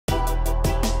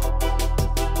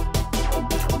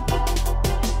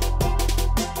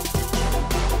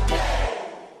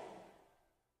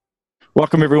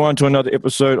Welcome, everyone, to another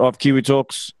episode of Kiwi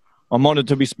Talks. I'm honored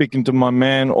to be speaking to my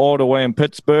man all the way in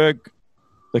Pittsburgh,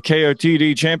 the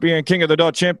KOTD champion, King of the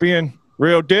Dot champion,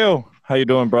 Real Deal. How you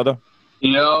doing, brother?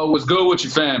 Yo, what's good with you,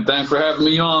 fam? Thanks for having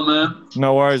me on, man.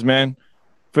 No worries, man.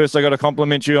 First, I got to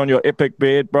compliment you on your epic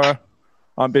beard, bro.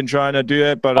 I've been trying to do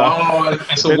that, but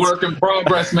it's a work in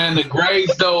progress, man. The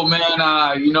grades, though,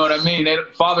 man, you know what I mean?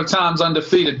 Father Time's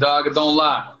undefeated, dog. It don't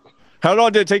lie. How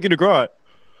long did it take you to grow it?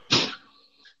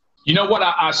 You know what?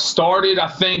 I started, I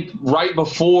think, right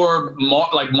before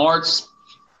March,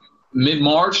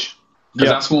 mid-March, because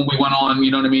that's when we went on,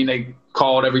 you know what I mean? They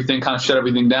called everything, kind of shut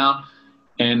everything down.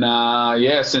 And,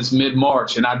 since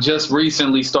mid-March. And I just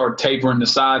recently started tapering the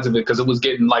sides of it because it was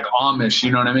getting, like, Amish, you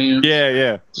know what I mean?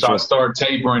 Yeah. So sure. I started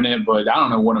tapering it, but I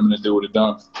don't know what I'm going to do with it,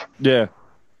 dog. Yeah.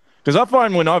 Because I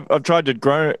find when I've tried to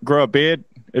grow a beard,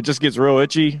 it just gets real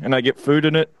itchy, and I get food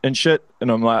in it and shit,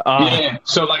 and I'm like, Yeah,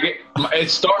 so, like,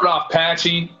 it started off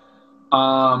patchy,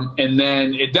 and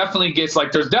then it definitely gets,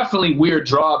 like, there's definitely weird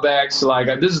drawbacks. Like,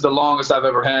 this is the longest I've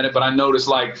ever had it, but I noticed,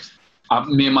 like,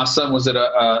 me and my son was at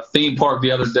a theme park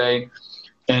the other day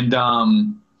and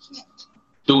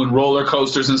doing roller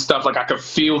coasters and stuff. Like, I could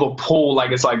feel the pull,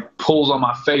 like, it's, like, pulls on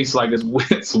my face. Like,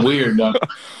 it's weird, though.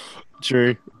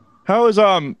 True. How's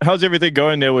everything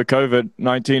going there with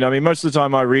COVID-19? I mean, most of the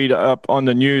time I read up on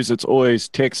the news, it's always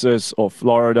Texas or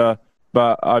Florida,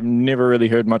 but I've never really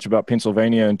heard much about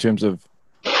Pennsylvania in terms of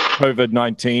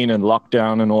COVID-19 and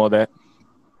lockdown and all that.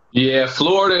 Yeah,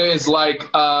 Florida's like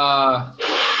the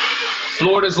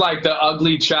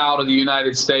ugly child of the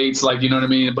United States, like, you know what I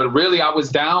mean? But really, I was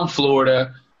down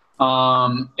Florida,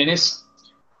 and it's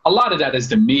a lot of that is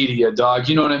the media, dog.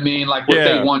 You know what I mean? Like what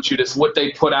they want you to, what they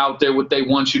put out there, what they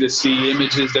want you to see,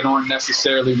 images that aren't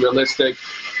necessarily realistic.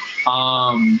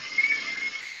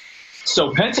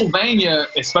 So Pennsylvania,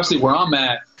 especially where I'm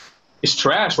at, is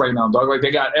trash right now, dog. Like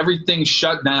they got everything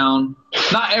shut down.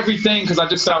 Not everything, because I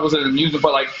just said I was at an amusement,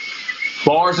 but like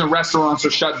bars and restaurants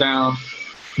are shut down.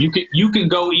 You can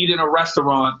go eat in a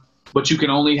restaurant, but you can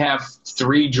only have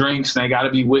 3 drinks, and they got to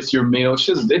be with your meal.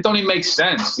 It don't even make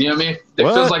sense. You know what I mean?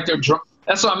 It feels like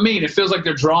that's what I mean. It feels like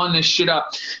they're drawing this shit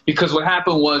up because what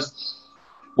happened was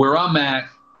where I'm at,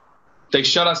 they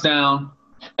shut us down,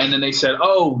 and then they said,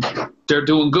 oh, they're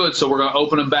doing good, so we're going to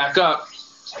open them back up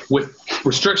with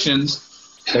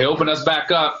restrictions. They opened us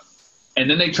back up, and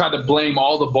then they tried to blame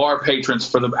all the bar patrons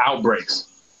for the outbreaks,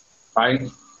 right?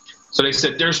 So they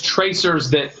said there's tracers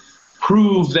that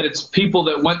prove that it's people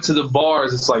that went to the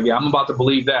bars. It's like, yeah, I'm about to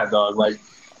believe that, dog. Like,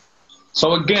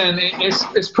 so again,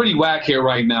 it's pretty whack here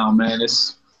right now, man.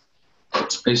 It's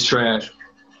trash.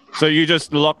 So you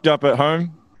just locked up at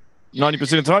home 90%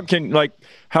 of the time?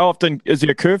 How often is there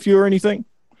a curfew or anything?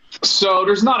 So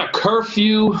there's not a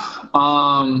curfew,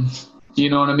 you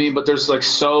know what I mean? But there's like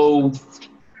you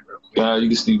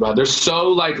can think about it. There's so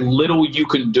like little you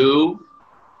can do.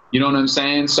 You know what I'm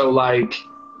saying? So like,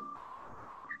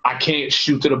 I can't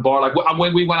shoot to the bar. Like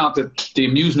when we went out to the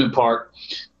amusement park,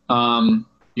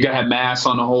 you gotta have masks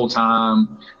on the whole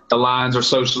time. The lines are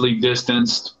socially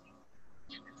distanced.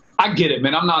 I get it,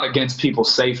 man. I'm not against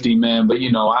people's safety, man. But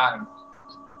you know, I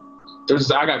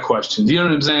got questions. You know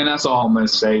what I'm saying? That's all I'm gonna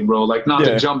say, bro. Like not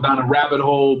to jump down a rabbit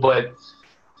hole, but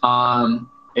and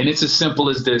it's as simple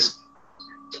as this.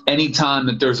 Anytime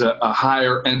that there's a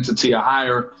higher entity, a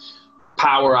higher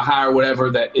power, a higher whatever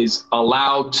that is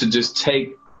allowed to just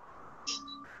take,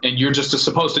 and you're just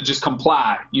supposed to just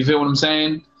comply. You feel what I'm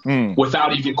saying?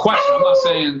 Without even question. I'm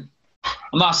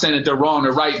not saying that they're wrong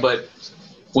or right, but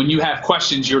when you have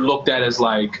questions, you're looked at as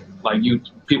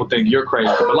people think you're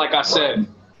crazy. But like I said,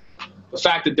 the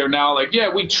fact that they're now like,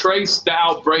 yeah, we traced the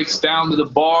outbreaks down to the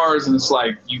bars, and it's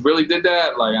like, you really did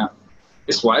that? Like,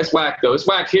 it's whack though. It's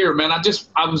whack here, man. I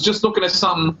was just looking at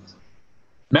something.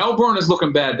 Melbourne is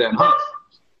looking bad then, huh?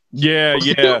 Yeah.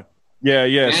 So,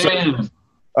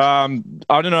 I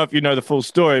don't know if you know the full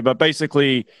story, but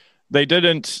basically they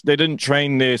didn't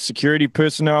train their security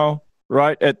personnel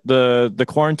right at the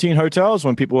quarantine hotels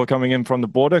when people were coming in from the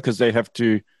border, because they have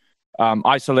to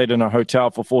isolate in a hotel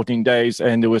for 14 days,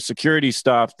 and there were security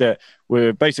staff that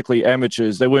were basically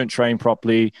amateurs. They weren't trained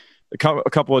properly. A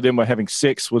couple of them were having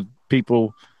sex with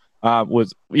people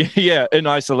in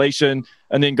isolation,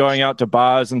 and then going out to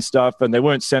bars and stuff, and they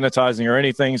weren't sanitizing or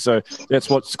anything. So that's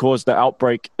what's caused the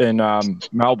outbreak in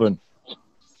Melbourne.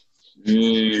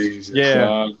 Jesus, yeah.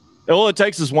 God. All it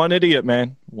takes is one idiot,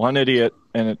 man. One idiot,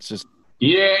 and it's just...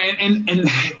 Yeah, and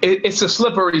it's a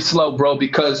slippery slope, bro,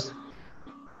 because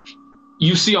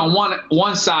you see on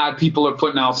one side, people are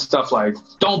putting out stuff like,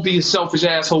 don't be a selfish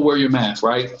asshole, wear your mask,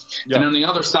 right? Yeah. And on the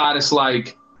other side, it's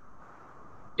like,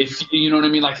 if you know what I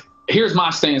mean? Like, here's my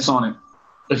stance on it.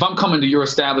 if I'm coming to your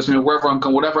establishment, wherever I'm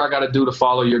coming, whatever I got to do to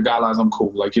follow your guidelines, I'm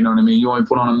cool. Like, you know what I mean? You want me to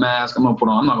put on a mask, I'm not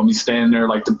going to be standing there.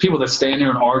 Like, the people that stand there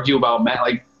and argue about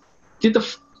like,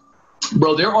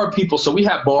 bro, there are people. So we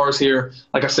have bars here.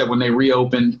 Like I said, when they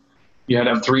reopened, you had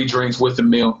to have 3 drinks with the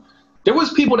meal. There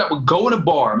was people that would go in a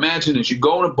bar. Imagine this. You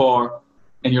go in a bar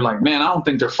and you're like, man, I don't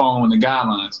think they're following the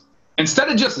guidelines. Instead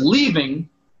of just leaving,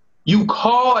 you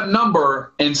call a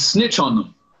number and snitch on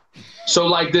them. So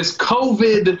like this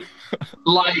COVID,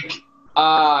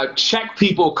 check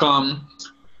people come,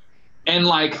 and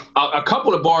like a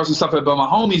couple of bars and stuff about my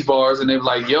homies' bars, and they're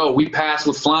like, yo, we passed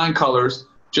with flying colors,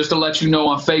 just to let you know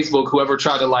on Facebook, whoever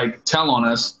tried to like tell on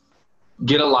us,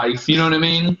 get a life. You know what I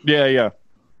mean? Yeah, yeah.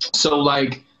 So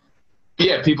like,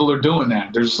 yeah, people are doing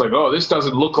that. They're just like, oh, this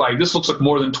looks like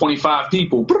more than 25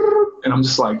 people. And I'm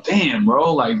just like, damn,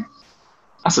 bro, like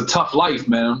that's a tough life,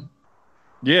 man.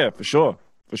 Yeah, for sure.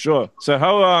 For sure. So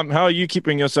how are you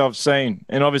keeping yourself sane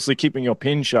and obviously keeping your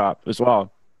pen sharp as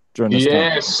well during this time?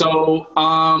 Yeah, so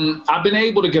I've been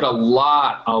able to get a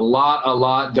lot.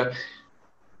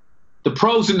 The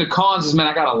pros and the cons is, man,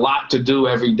 I got a lot to do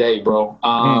every day, bro.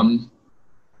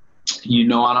 You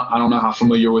know, I don't know how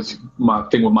familiar with my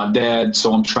thing with my dad,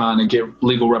 so I'm trying to get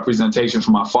legal representation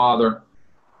for my father.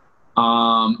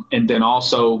 And then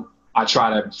also I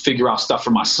try to figure out stuff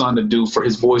for my son to do for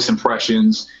his voice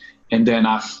impressions. And then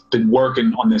I've been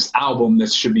working on this album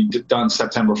that should be done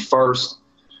September 1st.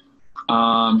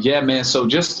 Yeah, man. So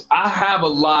I have a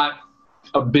lot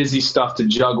of busy stuff to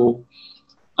juggle.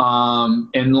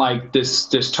 And like this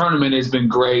tournament has been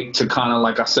great to kind of,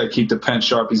 like I said, keep the pen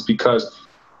sharp, is because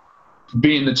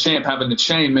being the champ, having the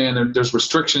chain, man, there's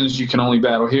restrictions. You can only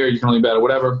battle here. You can only battle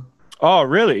whatever. Oh,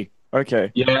 really? Okay.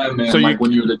 Yeah, man. So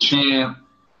when you're the champ,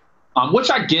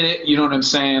 which I get it. You know what I'm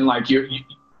saying? Like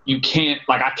you can't,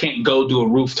 like, I can't go do a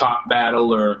rooftop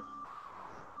battle or,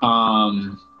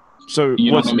 so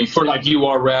you know what I mean? For like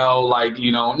URL, like,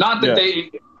 you know, not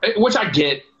that which I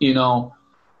get, you know,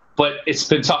 but it's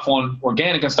been tough on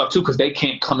organic and stuff too, because they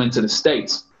can't come into the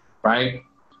States, right?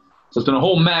 So it's been a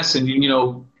whole mess, and you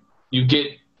know, you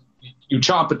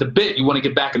chomp at the bit. You want to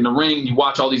get back in the ring. You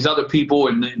watch all these other people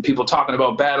and people talking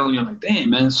about battle, and you're like,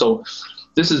 damn, man. So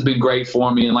this has been great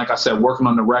for me, and like I said, working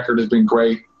on the record has been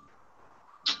great.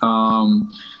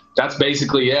 That's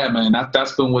basically, yeah, man,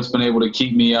 that's been what's been able to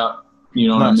keep me up, you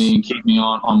know what I mean? Keep me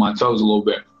on my toes a little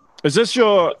bit. Is this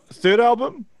your 3rd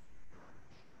album?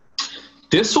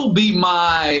 This will be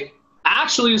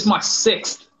actually it's my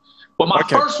 6th, but my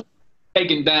first one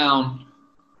taken down,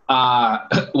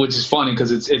 which is funny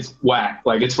because it's whack.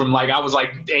 Like, it's from, like, I was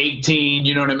like 18,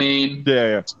 you know what I mean?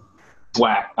 Yeah.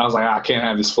 Whack. I was like, I can't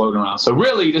have this floating around. So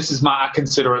really, this is I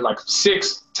consider it like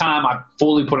 6th time I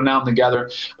fully put an album together,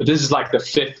 but this is like the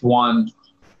 5th one.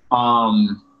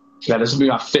 Yeah, this will be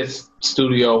my 5th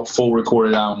studio full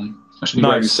recorded album. I should be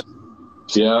ready to.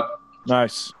 Yeah.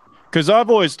 Nice. Because I've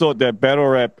always thought that battle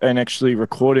rap and actually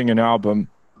recording an album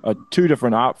are 2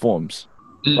 different art forms.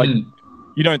 Mm-hmm. Like,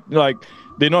 you don't, like,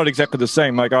 they're not exactly the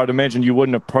same. Like, I'd imagine you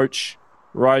wouldn't approach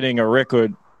writing a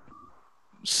record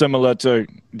similar to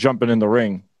jumping in the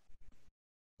ring.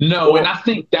 No, and I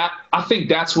think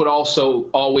that's what also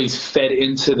always fed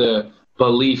into the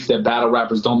belief that battle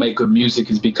rappers don't make good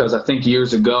music, is because I think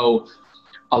years ago,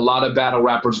 a lot of battle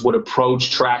rappers would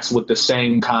approach tracks with the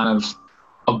same kind of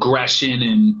aggression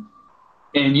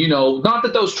and you know, not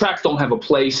that those tracks don't have a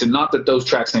place, and not that those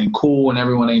tracks ain't cool and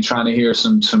everyone ain't trying to hear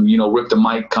some you know, rip the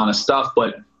mic kind of stuff,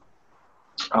 but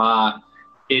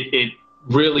it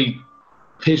really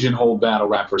pigeonholed battle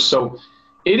rappers. So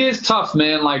it is tough,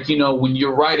 man. Like, you know, when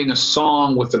you're writing a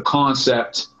song with a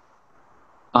concept,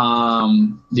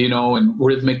 you know, and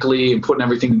rhythmically and putting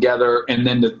everything together, and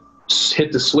then to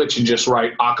hit the switch and just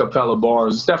write a cappella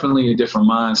bars, it's definitely a different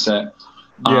mindset.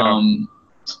 Yeah.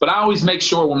 But I always make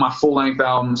sure with my full-length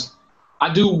albums,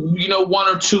 I do, you know,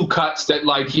 1 or 2 cuts that,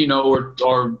 like, you know,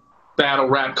 are battle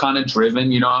rap kind of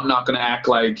driven. You know, I'm not going to act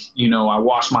like, you know, I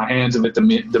wash my hands of it the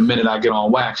minute I get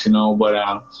on wax, you know, but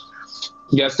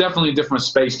yeah, it's definitely a different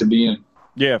space to be in.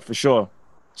 Yeah, for sure.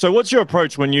 So what's your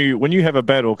approach when you have a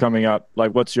battle coming up?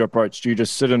 Like, what's your approach? Do you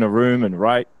just sit in a room and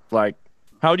write? Like,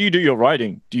 how do you do your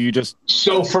writing? Do you just...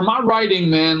 So for my writing,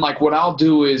 man, like, what I'll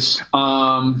do is,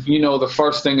 you know, the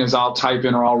first thing is I'll type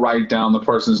in or I'll write down the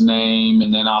person's name,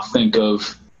 and then I'll think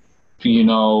of, you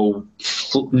know,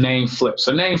 name flips.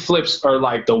 So name flips are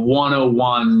like the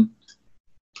 101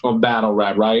 of battle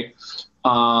rap, right?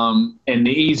 And the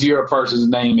easier a person's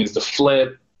name is the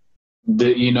flip.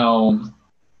 You know,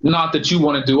 not that you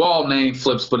want to do all name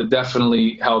flips, but it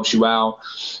definitely helps you out.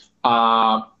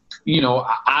 You know,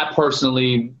 I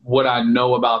personally, what I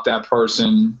know about that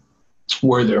person,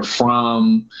 where they're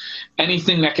from,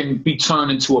 anything that can be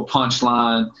turned into a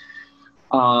punchline.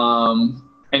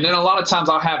 And then a lot of times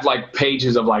I'll have like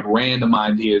pages of like random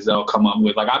ideas they'll come up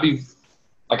with. Like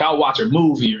I'll watch a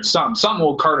movie or something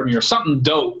will occur to me or something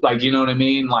dope. Like, you know what I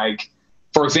mean? Like,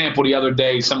 for example, the other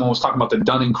day, someone was talking about the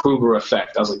Dunning-Kruger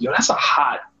effect. I was like, yo, that's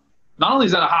not only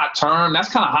is that a hot term, that's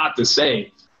kind of hot to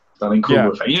say.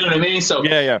 Dunning-Kruger effect. You know what I mean? So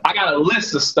I got a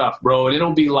list of stuff, bro, and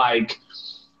it'll be like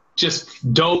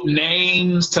just dope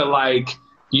names to like,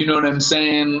 you know what I'm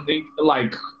saying?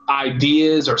 Like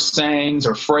ideas or sayings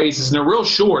or phrases, and they're real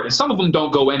short, and some of them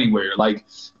don't go anywhere. Like,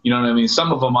 you know what I mean?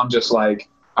 Some of them I'm just like,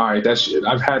 all right, that's shit.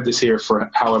 I've had this here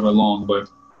for however long, but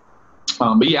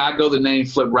yeah, I go the name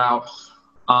flip route.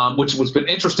 Which what's been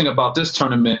interesting about this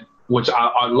tournament, which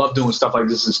I love doing stuff like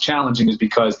this, is challenging, is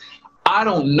because I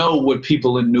don't know what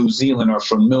people in New Zealand are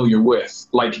familiar with.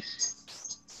 Like,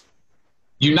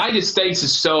 United States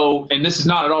is so, and this is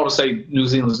not at all to say New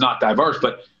Zealand is not diverse,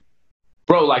 but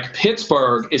bro, like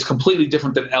Pittsburgh is completely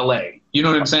different than LA. You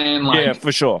know what I'm saying? Like, yeah,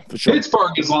 for sure.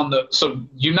 Pittsburgh is so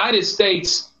United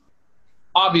States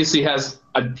obviously has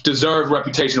a deserved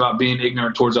reputation about being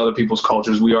ignorant towards other people's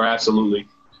cultures. We are absolutely.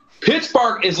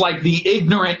 Pittsburgh is like the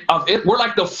ignorant of it. We're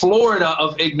like the Florida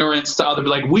of ignorance to other.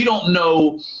 Like, we don't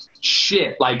know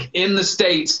shit. Like, in the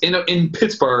States, in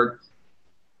Pittsburgh,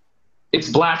 it's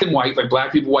black and white, like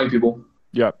black people, white people.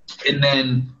 Yeah. And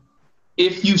then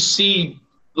if you see,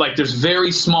 like, there's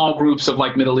very small groups of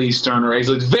like Middle Eastern or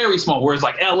Asian, it's very small. Whereas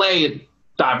like LA is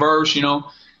diverse, you know.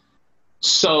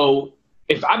 So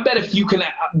if you can,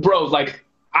 bro, like,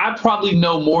 I probably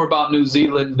know more about New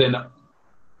Zealand than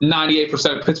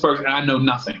 98% of Pittsburgh, and I know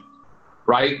nothing,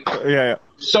 right? Yeah.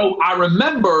 So I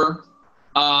remember,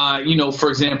 you know, for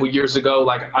example, years ago,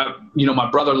 like,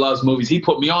 my brother loves movies. He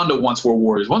put me on to Once Were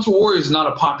Warriors. Once Were Warriors is not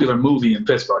a popular movie in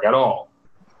Pittsburgh at all.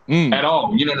 At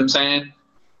all. You know what I'm saying?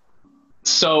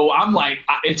 So I'm like,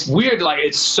 it's weird. Like,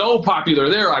 it's so popular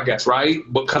there, I guess, right?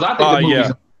 Because I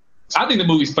think the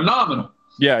movie's phenomenal.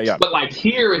 Yeah. But like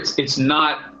here, it's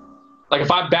not. Like,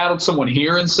 if I battled someone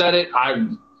here and said it,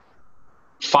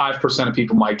 5% of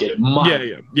people might get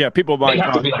it. Yeah. People might. They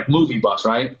have to be like movie buffs,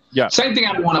 right? Yeah. Same thing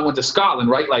happened when I went to Scotland,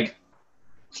 right? Like,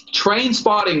 Train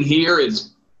Spotting here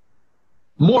is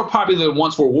more popular than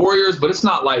Once Were Warriors, but it's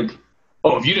not like,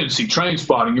 oh, if you didn't see Train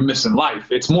Spotting, you're missing life.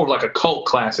 It's more like a cult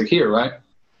classic here, right?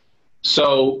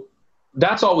 So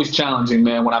that's always challenging,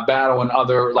 man, when I battle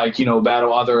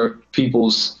battle other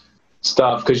people's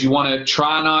stuff, because you want to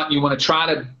try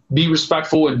to be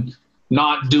respectful and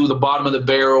not do the bottom of the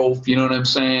barrel. You know what I'm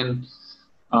saying?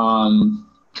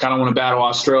 Kind of want to battle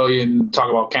Australia and talk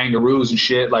about kangaroos and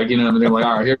shit. Like, you know what I mean? Like,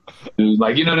 all right, here, dude.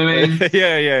 Like, you know what I mean?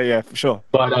 Yeah, for sure.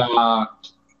 But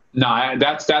no,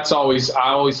 that's always, I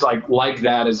always like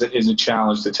that is a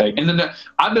challenge to take. And then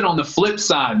I've been on the flip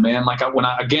side, man. Like, I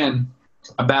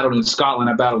battled in Scotland,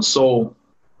 I battled Seoul,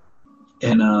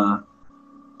 and I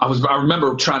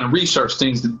remember trying to research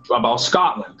things about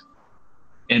Scotland,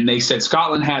 and they said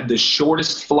Scotland had the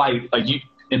shortest flight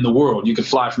in the world. You could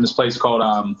fly from this place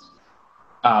called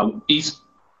East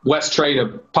West Tray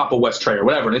to Papa West Tray or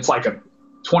whatever, and it's like a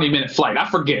 20-minute flight. I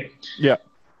forget. Yeah.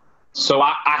 So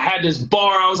I had this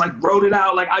bar. I was like, wrote it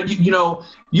out. Like, I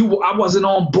wasn't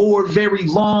on board very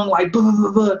long. Like, blah,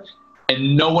 blah, blah.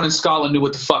 And no one in Scotland knew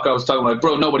what the fuck I was talking about. Like,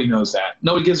 bro, nobody knows that.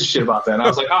 Nobody gives a shit about that. And I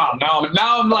was like, oh,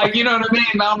 now I'm like, you know what I mean?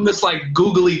 Now I'm this like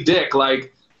googly dick.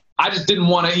 Like, I just didn't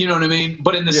want to, you know what I mean?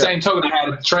 But in the same token, I had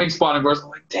a Train Spotting verse. I'm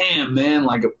like, damn, man.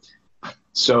 Like,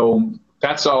 so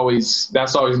that's always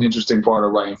an interesting part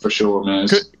of writing for sure, man.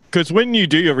 Because when you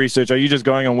do your research, are you just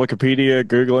going on Wikipedia,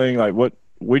 Googling? Like,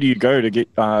 where do you go to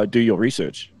get do your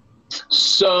research?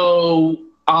 So,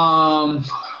 I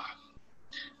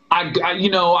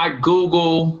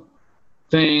Google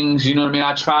things, you know what I mean?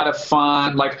 I try to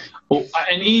find like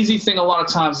an easy thing a lot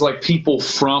of times, like people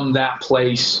from that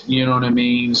place, you know what I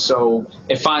mean? So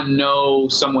if I know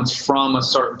someone's from a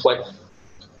certain place,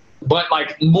 but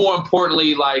like more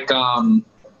importantly, like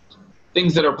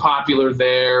things that are popular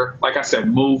there, like I said,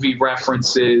 movie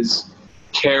references,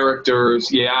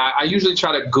 characters. Yeah, I usually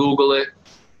try to Google it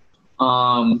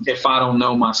if I don't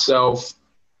know myself.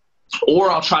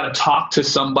 Or I'll try to talk to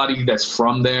somebody that's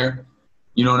from there.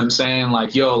 You know what I'm saying?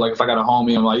 Like, yo, like if I got a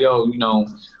homie, I'm like, yo, you know,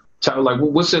 like,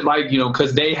 what's it like? You know,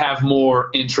 because they have more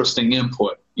interesting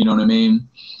input. You know what I mean?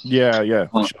 Yeah. Sure.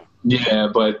 Yeah,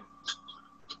 but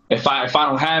if I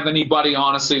don't have anybody,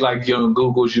 honestly, like, you know,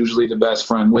 Google's usually the best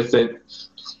friend with it.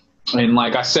 And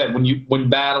like I said, when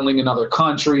battling in other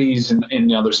countries and in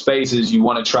other spaces, you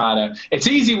want to try to. It's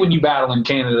easy when you battle in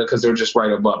Canada because they're just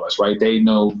right above us, right? They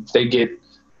know, they get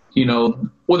you know,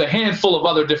 with a handful of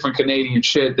other different Canadian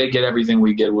shit, they get everything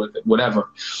we get with it, whatever.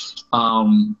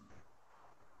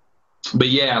 But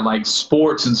yeah, like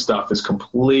sports and stuff is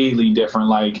completely different.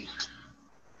 Like,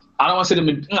 I don't want to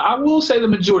say I will say the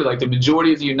majority, like the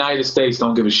majority of the United States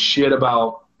don't give a shit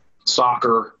about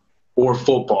soccer or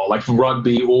football, like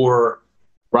rugby or,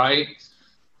 right?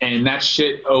 And that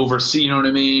shit overseas, you know what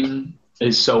I mean,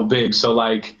 is so big. So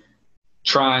like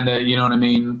trying to, you know what I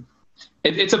mean?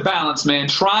 It's a balance, man.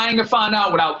 Trying to find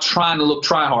out without trying to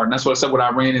try hard. And that's what I said, what I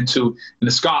ran into in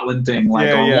the Scotland thing.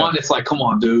 Like one, it's like, come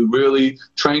on, dude, really?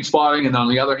 Train spotting. And on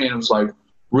the other hand, it was like,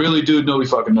 really, dude, nobody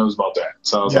fucking knows about that.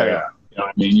 So I was like, yeah. You know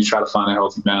what I mean? You try to find a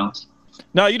healthy balance.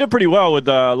 No, you did pretty well with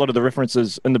a lot of the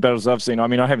references in the battles I've seen. I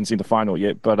mean, I haven't seen the final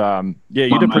yet, but yeah,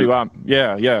 you did pretty well.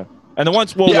 Yeah, yeah. And the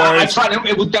once War Warriors. I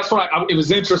tried. That's what it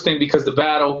was interesting because the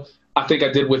battle I think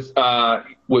I did with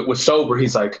Sober.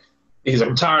 He's like,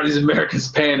 I'm tired of these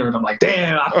Americans pandering. I'm like,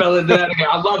 damn, I fell into that again.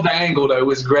 I love the angle though. It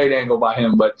was a great angle by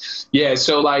him. But yeah,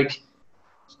 so like,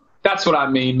 that's what I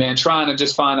mean, man. Trying to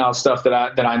just find out stuff that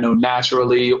I know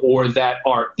naturally or that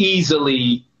are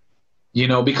easily, you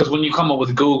know, because when you come up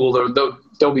with Google,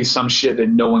 there'll be some shit that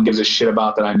no one gives a shit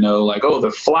about that I know. Like, oh,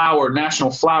 the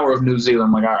national flower of New Zealand.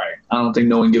 I'm like, all right, I don't think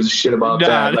no one gives a shit about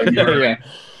that. Like, you know what I mean?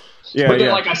 Yeah, but then,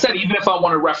 like I said, even if I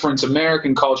want to reference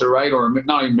American culture, right, or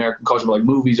not even American culture, but like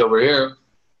movies over here,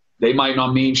 they might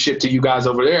not mean shit to you guys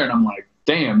over there. And I'm like,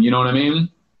 damn, you know what I mean?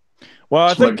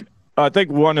 Well, I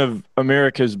think one of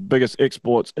America's biggest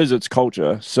exports is its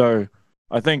culture. So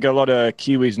I think a lot of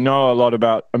Kiwis know a lot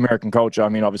about American culture. I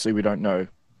mean, obviously, we don't know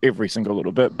every single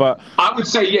little bit, but I would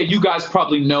say, yeah, you guys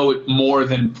probably know it more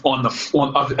than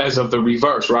as of the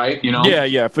reverse, right? You know?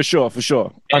 Yeah, for sure.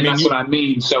 And that's what I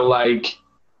mean. So like,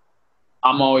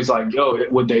 I'm always like, yo,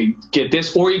 would they get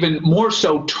this? Or even more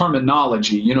so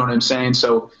terminology, you know what I'm saying?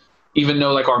 So even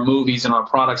though like our movies and our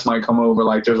products might come over,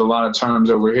 like there's a lot of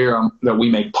terms over here that we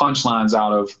make punchlines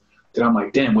out of that I'm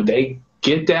like, damn, would they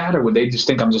get that? Or would they just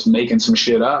think I'm just making some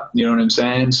shit up? You know what I'm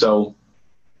saying? So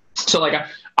like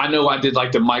I know I did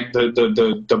like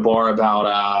the bar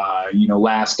about, you know,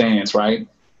 Last Dance, right?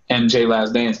 MJ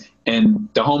Last Dance. And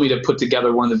the homie that put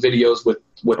together one of the videos with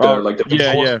the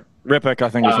visuals, yeah. Ripek, I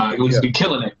think. He was be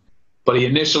killing it. But he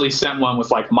initially sent one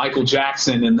with like Michael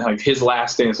Jackson and like his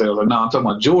Last Dance. I was like, no, I'm talking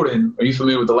about Jordan. Are you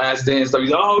familiar with the Last Dance? He's like,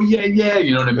 oh yeah,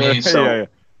 you know what I mean? So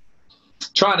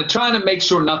trying to make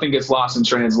sure nothing gets lost in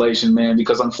translation, man,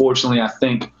 because unfortunately I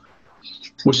think,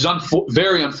 which is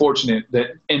very unfortunate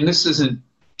that, and this isn't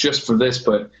just for this,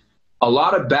 but a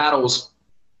lot of battles,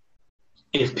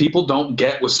 if people don't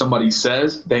get what somebody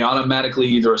says, they automatically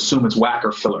either assume it's whack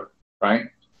or filler, right?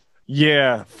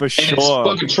 Yeah, for sure. And it's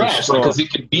fucking trash because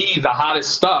it could be the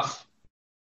hottest stuff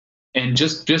and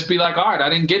just be like, all right, I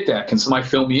didn't get that. Can somebody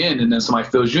fill me in? And then somebody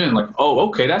fills you in like, oh,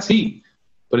 okay, that's heat.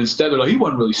 But instead of like, he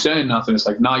wasn't really saying nothing. It's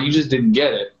like, nah, you just didn't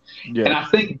get it. Yeah. And I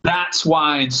think that's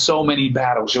why in so many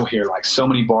battles you'll hear like so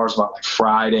many bars about like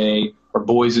Friday or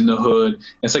Boys in the Hood.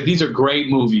 It's like, these are great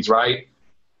movies, right?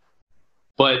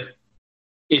 But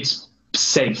it's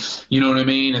safe. You know what I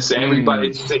mean? It's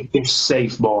everybody. They're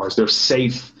safe bars. They're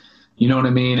safe. You know what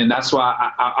I mean? And that's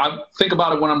why I think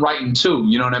about it when I'm writing too.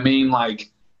 You know what I mean?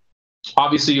 Like,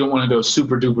 obviously you don't want to go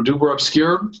super duper duper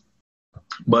obscure,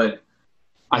 but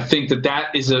I think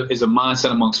that is a mindset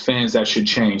amongst fans that should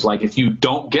change. Like, if you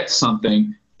don't get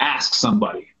something, ask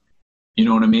somebody. You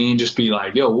know what I mean? Just be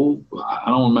like, yo, well, I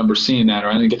don't remember seeing that or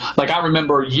anything. Like, I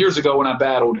remember years ago when I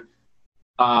battled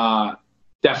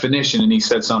Definition, and he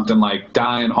said something like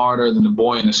dying harder than the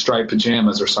boy in the striped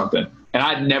pajamas or something. And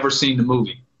I'd never seen the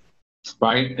movie.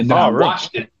 Right. And then I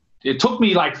watched it. It took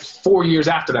me like 4 years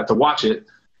after that to watch it.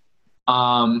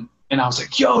 And I was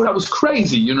like, yo, that was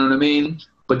crazy. You know what I mean?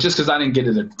 But just because I didn't get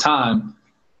it at the time.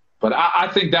 But I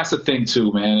think that's the thing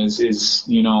too, man, is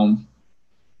you know,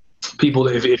 people,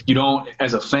 if you don't,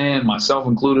 as a fan, myself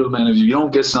included, man, if you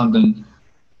don't get something,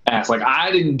 ask. Like,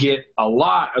 I didn't get a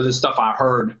lot of the stuff I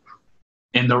heard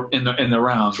in the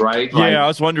rounds, right? Like, I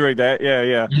was wondering that.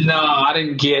 Yeah. No, I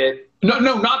didn't get. No,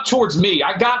 not towards me.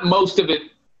 I got most of it.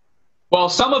 Well,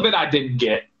 some of it I didn't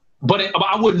get, but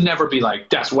I would never be like,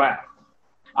 that's whack.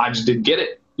 I just didn't get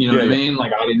it. You know what I mean?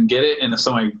 Like, I didn't get it. And if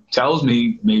somebody tells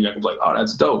me, maybe I could be like, oh,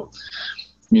 that's dope.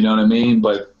 You know what I mean?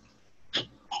 But.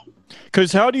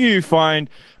 Because how do you find,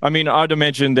 I mean, I'd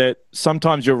imagine that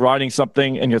sometimes you're writing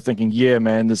something and you're thinking, yeah,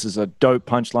 man, this is a dope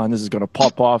punchline. This is going to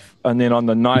pop off. And then on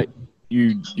the night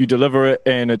you deliver it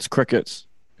and it's crickets.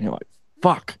 And you're like,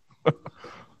 fuck.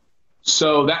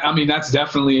 So that's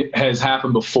definitely has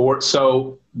happened before.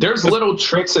 So there's little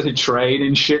tricks of the trade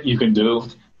and shit you can do.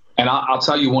 And I'll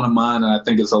tell you one of mine that I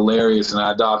think is hilarious, and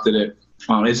I adopted it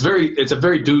It's a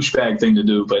very douchebag thing to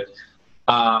do, but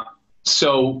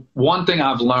so one thing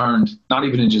I've learned, not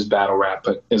even in just battle rap,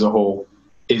 but as a whole,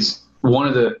 is one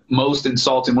of the most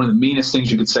insulting, one of the meanest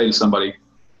things you could say to somebody,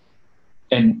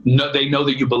 and they know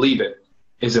that you believe it,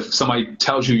 is if somebody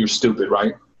tells you you're stupid,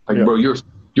 right? Like, bro, you're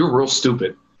real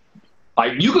stupid.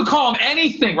 Like, you could call them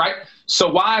anything, right? So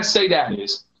why I say that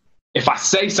is, if I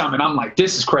say something, I'm like,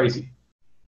 this is crazy,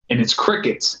 and it's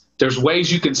crickets, there's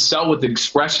ways you can sell with the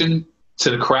expression to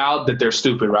the crowd that they're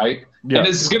stupid, right? Yeah. And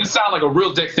this is going to sound like a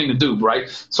real dick thing to do, right?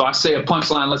 So I say a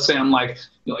punchline, let's say I'm like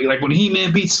when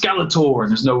He-Man beats Skeletor,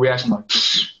 and there's no reaction, I'm like,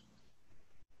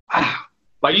 ah.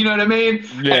 Like, you know what I mean?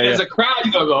 Yeah, and as a crowd,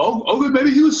 you go, oh, maybe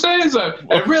he was saying something.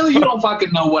 And really, you don't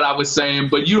fucking know what I was saying,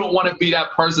 but you don't want to be that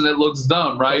person that looks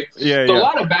dumb, right? Yeah, so a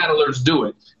lot of battlers do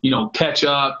it. Catch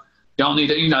up. Y'all need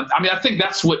to, I mean, I think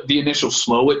that's what the initial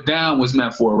slow it down was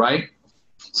meant for, right?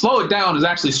 Slow it down is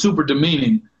actually super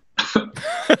demeaning.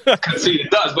 Concede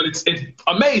it does, but it's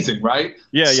amazing, right?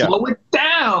 Yeah, Slow it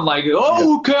down, like,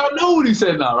 okay, I know what he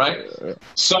said now, right?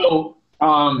 So,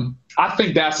 I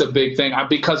think that's a big thing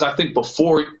because I think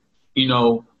before,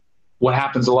 what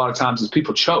happens a lot of times is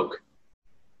people choke.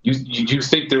 You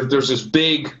think there's this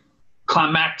big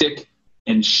climactic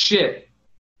and shit,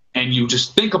 and you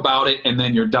just think about it and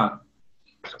then you're done.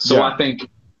 So I think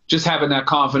just having that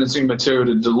confidence in your material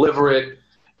to deliver it,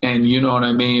 and you know what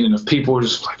I mean? And if people are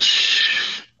just like,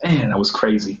 man, that was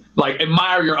crazy. Like,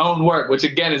 admire your own work, which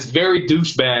again is very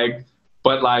douchebag,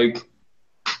 but like,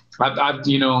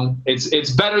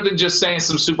 it's better than just saying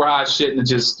some super hot shit and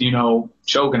just,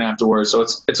 choking afterwards. So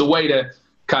it's a way to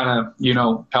kind of,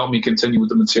 help me continue with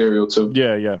the material too.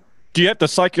 Yeah, yeah. Do you have to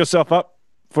psych yourself up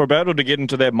for a battle to get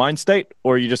into that mind state,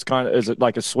 or you just is it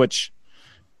like a switch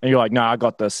and you're like, nah, I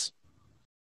got this?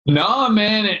 No,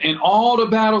 man. In all the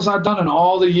battles I've done in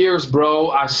all the years, bro,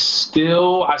 I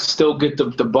still get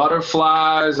the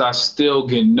butterflies. I still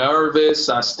get nervous.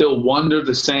 I still wonder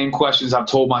the same questions I've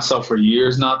told myself for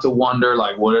years not to wonder.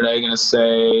 Like, what are they going to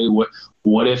say?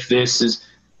 What if this is?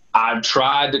 I've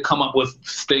tried to come up with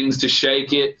things to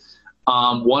shake it.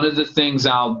 One of the things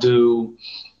I'll do.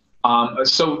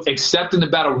 So accepting the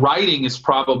battle, writing is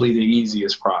probably the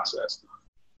easiest process.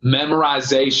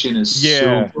 Memorization is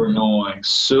super annoying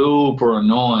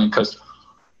because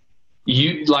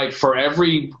you, like, for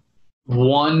every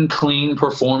one clean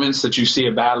performance that you see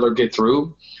a battler get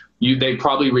through, they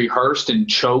probably rehearsed and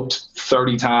choked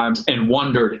 30 times and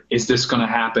wondered, is this going to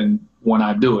happen when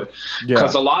I do it?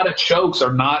 Because a lot of chokes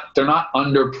they're not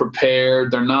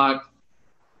underprepared. They're not,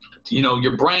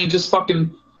 your brain just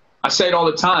fucking, I say it all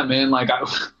the time, man. Like,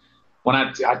 when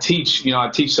I teach,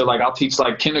 so like I'll teach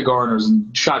like kindergartners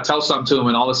and try to tell something to them,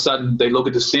 and all of a sudden they look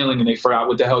at the ceiling and they forgot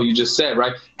what the hell you just said,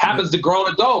 right? Happens to grown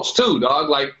adults too, dog.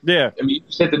 Like, I mean, you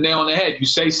just hit the nail on the head. You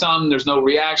say something, there's no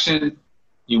reaction.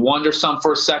 You wonder something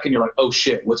for a second. You're like, oh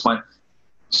shit, what's my?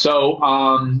 So,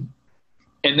 and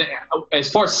then, as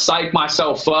far as psych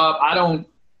myself up, I don't,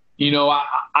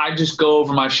 I just go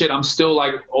over my shit. I'm still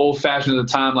like old fashioned at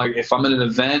the time. Like, if I'm in an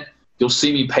event, you'll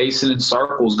see me pacing in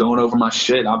circles, going over my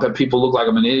shit. I bet people look like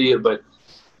I'm an idiot, but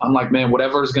I'm like, man,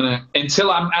 whatever is going to,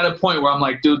 until I'm at a point where I'm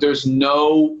like, dude, there's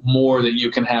no more that you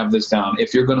can have this down.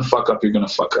 If you're going to fuck up, you're going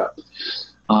to fuck up.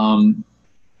 I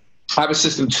have a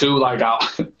system too. Like,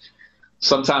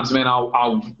 sometimes, man,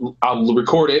 I'll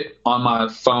record it on my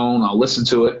phone. I'll listen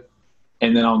to it.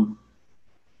 And then I'll,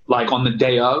 like, on the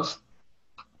day of,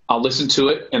 I'll listen to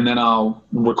it, and then I'll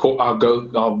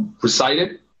recite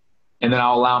it. And then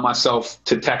I'll allow myself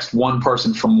to text one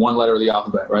person from one letter of the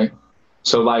alphabet, right?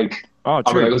 So, like, I'll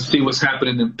be like, let's see what's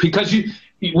happening. Because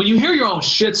when you hear your own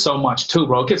shit so much too,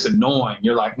 bro, it gets annoying.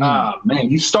 You're like, man,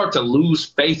 you start to lose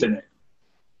faith in it.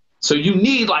 So you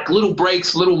need, like, little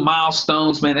breaks, little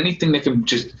milestones, man, anything that can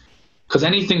just – because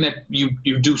anything that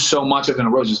you do so much of in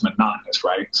a row is just monotonous,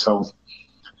 right? So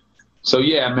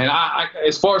yeah, man, I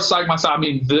as far as psych myself, I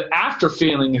mean, the after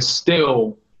feeling is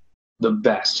still – the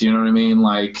best, you know what I mean?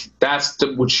 Like, that's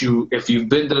if you've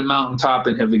been to the mountaintop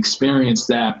and have experienced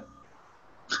that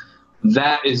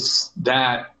is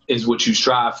what you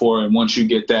strive for. And once you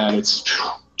get that, it's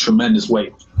tremendous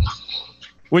weight.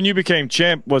 When you became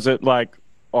champ, was it like,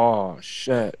 oh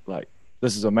shit, like,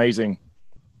 this is amazing?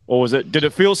 Or did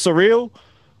it feel surreal?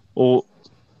 Or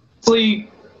I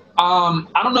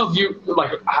don't know if you,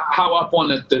 like, how up on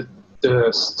the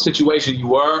situation you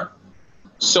were.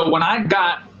 So when I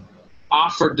got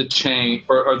offered the chain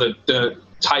or the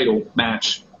title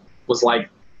match was like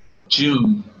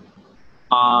June,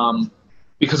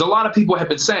 because a lot of people have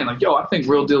been saying, like, yo, I think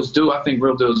real deals do. I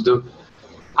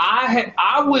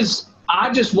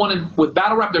just wanted, with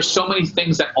battle rap, there's so many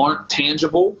things that aren't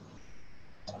tangible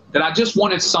that I just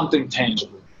wanted something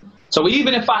tangible. So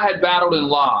even if I had battled and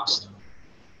lost,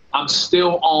 I'm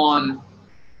still on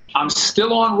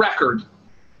record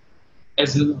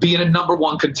as being a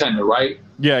 #1 contender, right?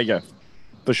 Yeah,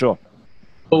 for sure.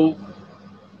 So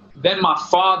then my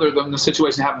father, the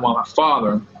situation happened with my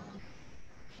father.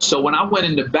 So when I went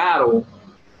into battle,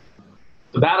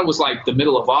 the battle was like the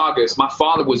middle of August. My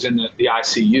father was in the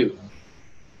ICU.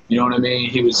 You know what I mean?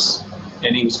 He was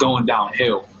going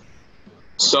downhill.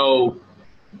 So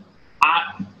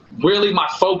my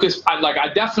focus, I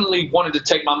definitely wanted to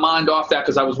take my mind off that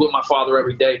because I was with my father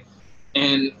every day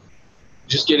and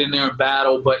just get in there and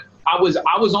battle. But I was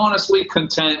honestly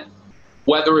content,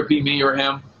 whether it be me or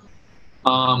him,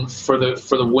 for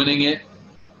the winning it.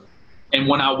 And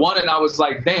when I won it, I was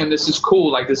like, damn, this is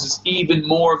cool. Like, this is even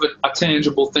more of a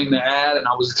tangible thing to add. And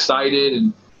I was excited.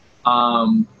 And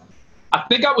I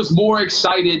think I was more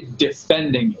excited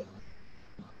defending it.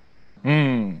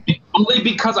 Only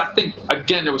because I think,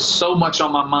 again, there was so much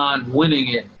on my mind winning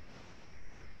it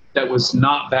that was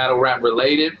not battle rap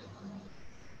related.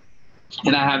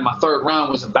 And I had my third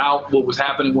round was about what was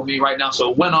happening with me right now.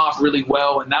 So it went off really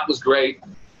well, and that was great.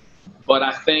 But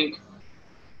I think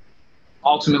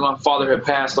ultimately my father had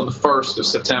passed on the 1st of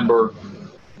September.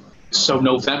 So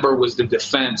November was the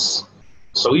defense.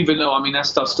 So even though, I mean, that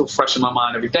stuff's still fresh in my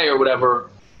mind every day or whatever,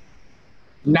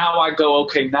 now I go,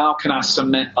 okay, now can I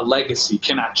cement a legacy?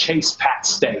 Can I chase Pat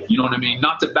Stay? You know what I mean?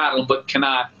 Not to battle him, but can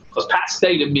I? Because Pat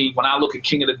Stay to me, when I look at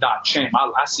King of the Dot champ,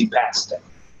 I see Pat Stay.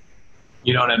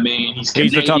 You know what I mean? He's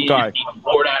the top guy.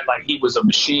 Before that, like, he was a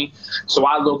machine. So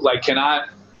I look like, can I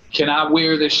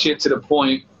wear this shit to the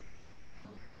point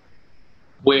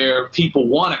where people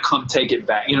want to come take it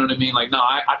back? You know what I mean? Like, no,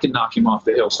 I can knock him off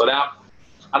the hill. So that,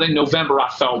 I think November I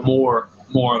felt more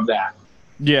of that.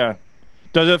 Yeah.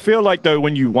 Does it feel like, though,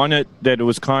 when you won it, that it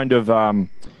was kind of,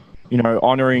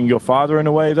 honoring your father in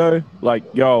a way, though? Like,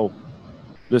 yo,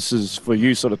 this is for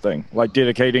you sort of thing. Like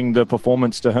dedicating the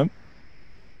performance to him?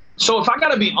 So if I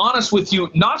got to be honest with you,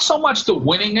 not so much the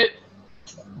winning it,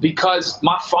 because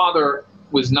my father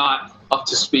was not up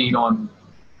to speed on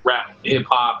rap, hip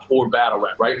hop, or battle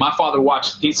rap, right? My father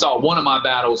he saw one of my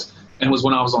battles, and it was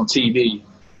when I was on TV.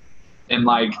 And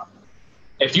like,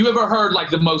 if you ever heard like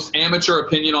the most amateur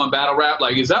opinion on battle rap,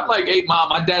 like, is that like 8 Mile?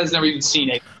 My dad has never even seen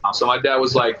 8 Mile. So my dad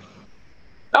was like,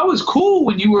 that was cool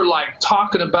when you were like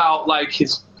talking about like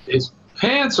his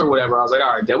pants or whatever. I was like,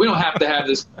 all right, Dad, we don't have to have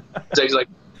this. So he's like,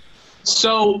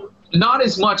 so not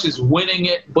as much as winning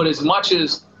it, but as much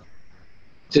as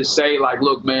to say like,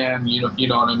 look, man, you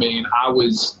know what I mean? I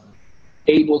was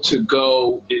able to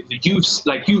go,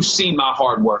 you've seen my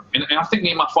hard work. And I think me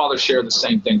and my father share the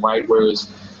same thing, right? Whereas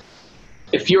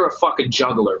if you're a fucking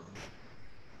juggler,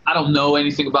 I don't know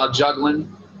anything about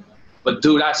juggling, but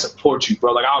dude, I support you,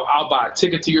 bro. Like, I'll buy a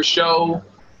ticket to your show.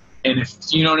 And if,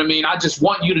 you know what I mean? I just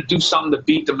want you to do something to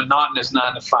beat the monotonous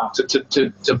 9 to 5,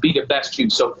 to be the best you.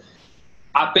 So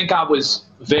I think I was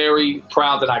very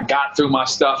proud that I got through my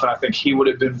stuff. And I think he would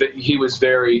have been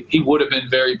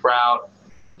very proud.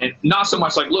 And not so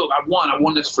much like, look, I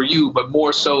won this for you, but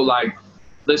more so like,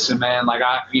 listen, man, like,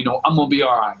 I'm going to be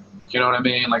all right. You know what I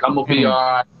mean? Like, I'm going to be all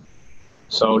right.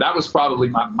 So that was probably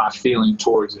my feeling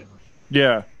towards it.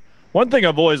 Yeah. One thing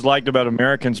I've always liked about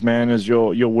Americans, man, is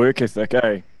your work ethic,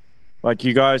 eh? Like,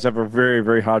 you guys have a very,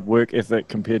 very hard work ethic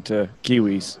compared to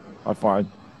Kiwis, I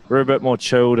find. We're a bit more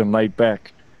chilled and laid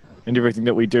back in everything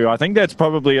that we do. I think that's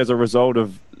probably as a result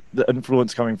of the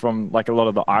influence coming from, like, a lot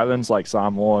of the islands, like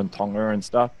Samoa and Tonga and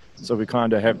stuff. So we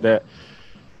kind of have that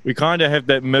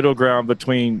middle ground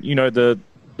between,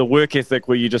 the work ethic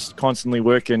where you just constantly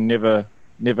working, never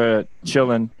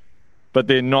chilling, but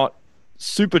they're not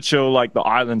super chill like the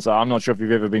islands are. I'm not sure if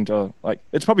you've ever been to, like,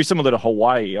 it's probably similar to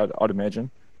Hawaii, I'd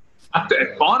imagine.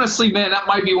 Honestly, man, that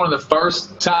might be one of the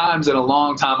first times in a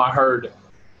long time I heard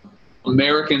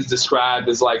Americans described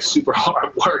as like super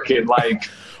hard working. Like,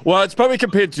 well, it's probably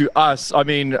compared to us. I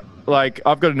mean, like,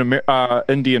 I've got an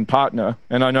Indian partner,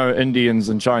 and I know Indians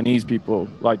and Chinese people,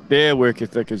 like, their work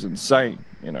ethic is insane.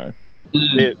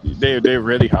 They're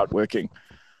really hardworking.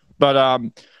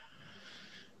 But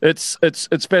it's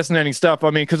fascinating stuff. I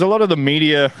mean, because a lot of the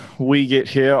media we get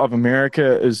here of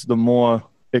America is the more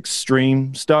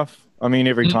extreme stuff. I mean,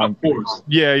 every time. Of course.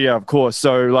 Yeah, of course.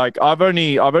 So like, I've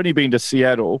only been to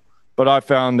Seattle, but I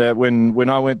found that when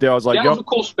I went there, I was like, that was a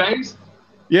cool space.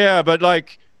 Yeah, but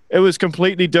like, it was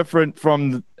completely different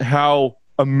from how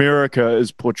America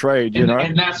is portrayed, you know?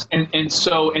 And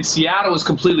so Seattle is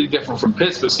completely different from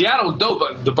Pittsburgh. Seattle was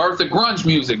dope. The birth of grunge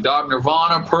music, dog,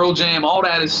 Nirvana, Pearl Jam, all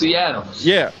that is Seattle.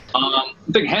 Yeah. I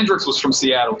think Hendrix was from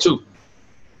Seattle too.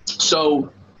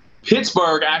 So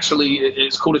Pittsburgh, actually,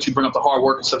 it's cool that you bring up the hard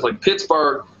work and stuff. Like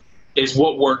Pittsburgh is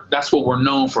that's what we're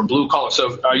known for, blue collar.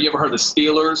 So you ever heard of the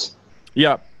Steelers?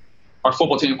 Yeah. Our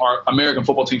football team, our American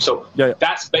football team. So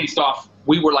that's based off,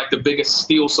 we were like the biggest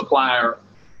steel supplier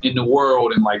in the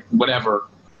world and like whatever.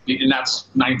 And that's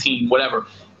 19, whatever.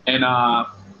 And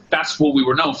that's what we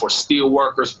were known for. Steel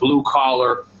workers, blue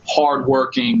collar,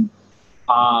 hardworking,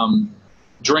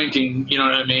 drinking, you know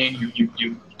what I mean?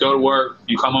 You go to work,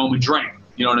 you come home and drink,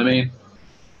 you know what I mean?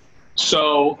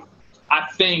 So I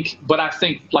think,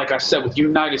 like I said, with the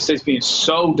United States being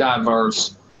so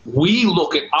diverse, we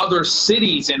look at other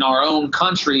cities in our own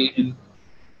country and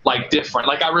like different.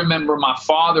 Like I remember my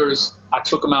father's, I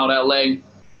took him out to LA and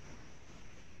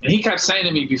he kept saying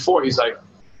to me before, he's like,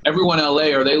 everyone in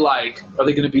LA, are they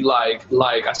going to be like,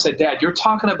 I said, Dad, you're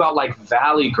talking about like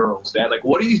Valley girls, Dad. Like,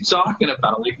 what are you talking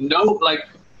about? Like,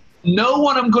 no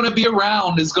one I'm going to be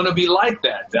around is going to be like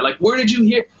that. Dad. Like, where did you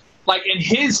hear? Like, in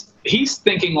he's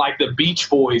thinking like the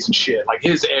Beach Boys and shit, like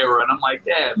his era. And I'm like,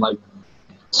 Dad, like,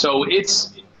 so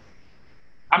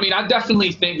I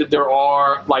definitely think that there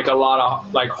are like a lot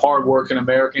of like hardworking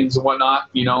Americans and whatnot,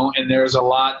 you know, and there's a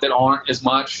lot that aren't as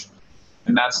much.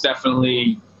 And that's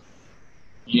definitely,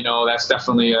 you know,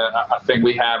 a thing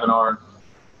we have in our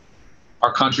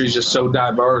country is just so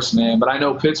diverse, man. But I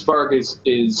know Pittsburgh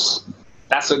is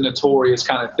that's a notorious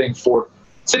kind of thing for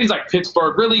cities like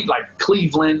Pittsburgh, really like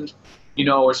Cleveland, you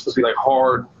know, are supposed to be like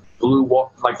hard blue,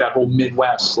 like that whole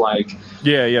Midwest, like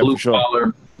blue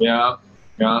collar. Yeah.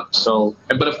 So,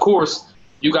 but of course,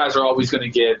 you guys are always going to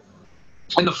get,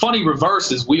 and the funny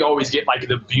reverse is we always get like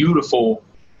the beautiful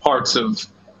parts of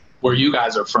where you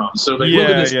guys are from. So they look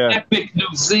at this epic New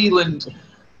Zealand,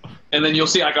 and then you'll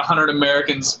see like 100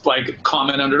 Americans like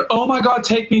comment under, "Oh my God,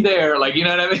 take me there!" Like, you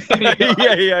know what I mean?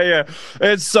 Yeah.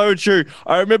 It's so true.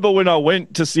 I remember when I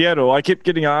went to Seattle, I kept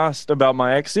getting asked about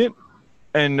my accent,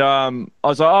 and I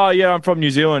was like, "Oh yeah, I'm from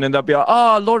New Zealand," and they'll be like,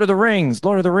 "Oh, Lord of the Rings."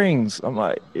 I'm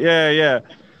like, "Yeah."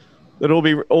 It'll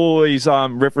be always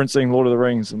referencing Lord of the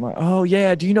Rings. I'm like, "Oh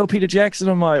yeah, do you know Peter Jackson?"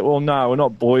 I'm like, "Well, no, we're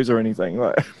not boys or anything."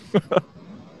 Like.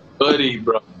 Buddy,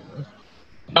 bro.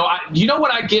 No, you know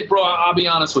what I get, bro? I'll be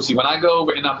honest with you. When I go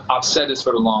over, and I've said this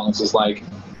for the longest, is like,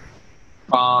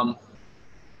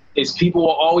 is people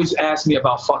will always ask me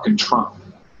about fucking Trump.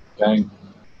 Okay.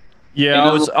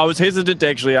 Yeah, I was hesitant to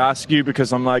actually ask you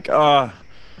because I'm like,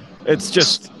 it's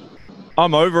just,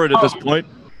 I'm over it at this point.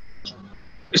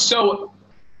 So,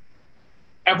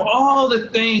 of all the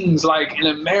things like in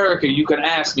America you can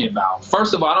ask me about,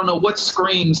 first of all, I don't know what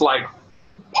screams like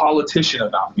politician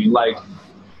about me, like,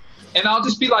 and I'll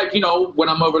just be like, you know, when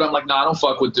I'm over it, I'm like, nah, I don't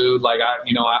fuck with dude. Like, I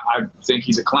think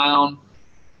he's a clown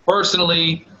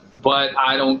personally, but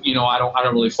I don't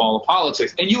really follow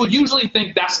politics. And you would usually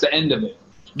think that's the end of it.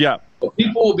 Yeah. But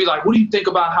people will be like, what do you think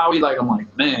about how he, like, I'm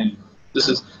like, man, this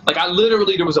is like,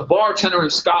 there was a bartender in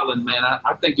Scotland, man.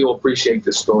 I think you'll appreciate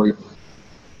this story.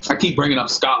 I keep bringing up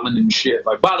Scotland and shit.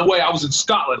 Like, by the way, I was in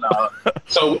Scotland.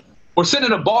 So we're sitting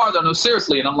in a bar though, no,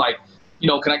 seriously. And I'm like, you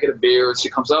know, can I get a beer? And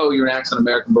she comes, oh, you're an accent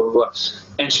American, blah, blah, blah.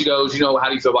 And she goes, you know, how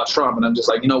do you feel about Trump? And I'm just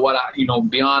like, you know what?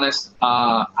 Be honest.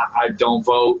 I don't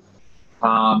vote.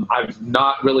 I've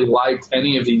not really liked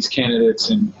any of these candidates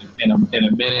in a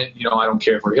minute. You know, I don't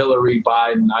care for Hillary,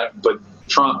 Biden, but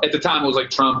Trump. At the time, it was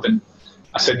like Trump. And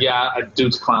I said, yeah,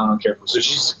 dude's a clown. I don't care for. So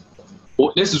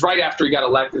this is right after he got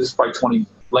elected. This is probably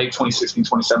late 2016,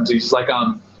 2017. She's like,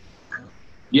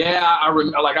 yeah,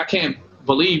 I can't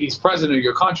believe he's president of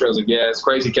your country. I was like, yeah, it's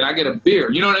crazy. Can I get a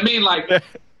beer? You know what I mean? Like,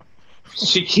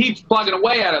 she keeps plugging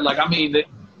away at it. Like, I mean,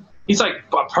 he's like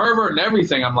a pervert and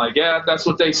everything. I'm like, yeah, that's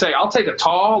what they say. I'll take a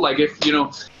tall. Like, if, you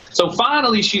know. So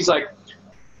finally, she's like,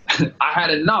 I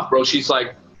had enough, bro. She's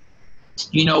like,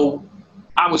 you know,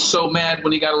 I was so mad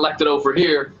when he got elected over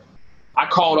here. I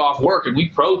called off work and we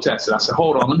protested. I said,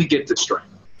 hold on, let me get this straight.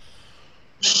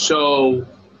 So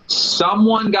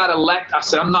someone got elected. I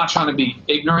said, I'm not trying to be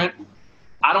ignorant.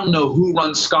 I don't know who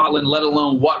runs Scotland, let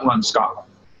alone what runs Scotland.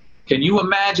 Can you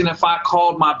imagine if I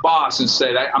called my boss and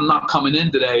said, I'm not coming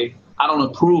in today. I don't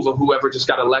approve of whoever just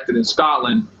got elected in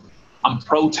Scotland. I'm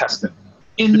protesting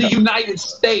in the United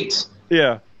States.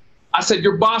 Yeah. I said,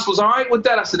 your boss was all right with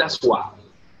that? I said, that's wild.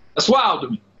 That's wild to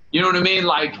me. You know what I mean?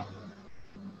 Like,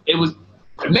 it was,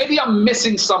 maybe I'm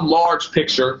missing some large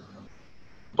picture,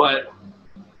 but,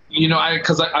 you know,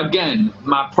 because again,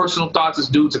 my personal thoughts is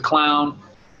dude's a clown.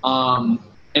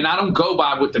 And I don't go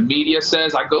by what the media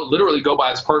says. I literally go by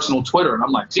his personal Twitter. And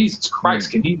I'm like, Jesus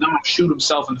Christ, can he not shoot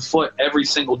himself in the foot every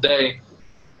single day?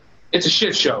 It's a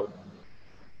shit show.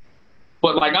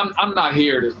 But like, I'm not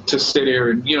here to sit here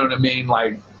and, you know what I mean?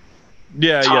 Like,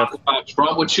 talk about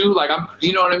Trump with you. Like,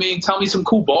 you know what I mean? Tell me some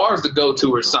cool bars to go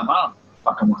to or something. I don't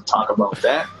fucking want to talk about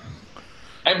that.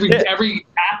 Every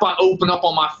app I open up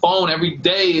on my phone every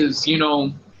day is, you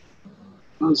know,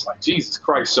 I was like, Jesus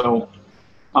Christ. So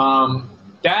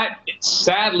that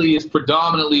sadly is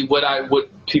predominantly what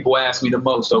people ask me the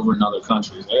most over in other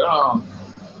countries. Like, oh.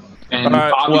 And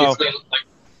obviously,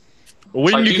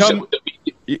 when you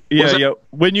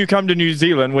come to New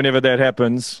Zealand, whenever that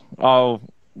happens,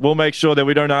 we'll make sure that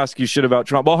we don't ask you shit about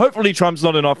Trump. Well, hopefully Trump's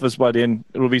not in office by then.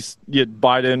 It'll be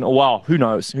Biden. Wow, who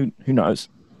knows? Who knows?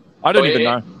 I don't even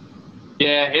know.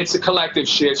 Yeah, it's a collective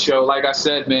shit show. Like I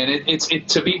said, man, it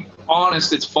to be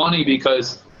honest, it's funny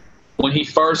because when he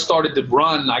first started to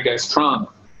run, I guess Trump,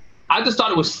 I just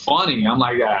thought it was funny. I'm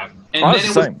like,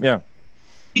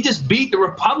 he just beat the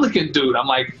Republican dude. I'm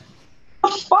like, the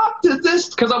fuck did this?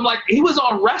 Because I'm like, he was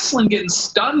on wrestling getting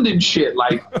stunned and shit.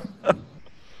 Like,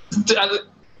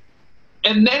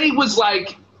 and then he was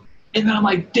like, and then I'm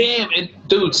like, damn. And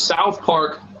dude, South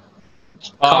Park.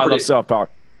 I love South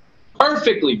Park.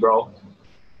 Perfectly, bro.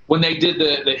 When they did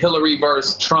the Hillary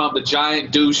versus Trump, the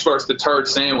giant douche versus the turd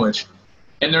sandwich.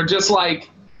 And they're just like,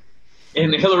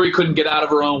 and Hillary couldn't get out of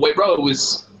her own way. Bro,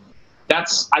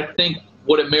 that's, I think,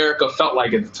 what America felt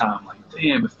like at the time. Like,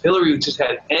 damn, if Hillary just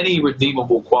had any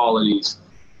redeemable qualities.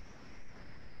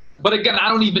 But again, I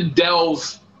don't even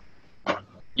delve,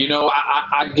 you know,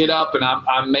 I get up and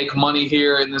I make money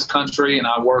here in this country and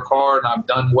I work hard and I've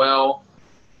done well.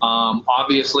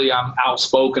 Obviously, I'm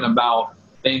outspoken about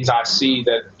things I see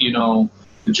that, you know,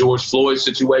 the George Floyd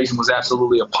situation was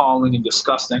absolutely appalling and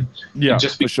disgusting. Yeah, and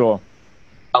just for sure.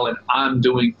 And I'm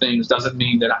doing things doesn't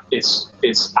mean that it's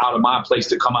out of my place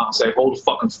to come out and say, hold the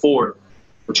fucking fort.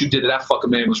 What you did to that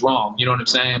fucking man was wrong. You know what I'm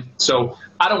saying? So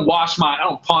I don't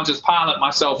Pontius Pilate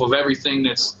myself of everything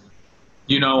that's,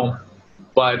 you know,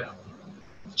 but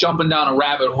jumping down a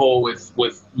rabbit hole with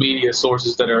media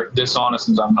sources that are dishonest,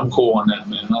 and I'm cool on that,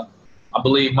 man. I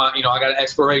believe I got an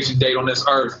expiration date on this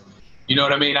earth. You know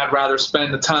what I mean? I'd rather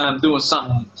spend the time doing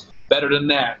something better than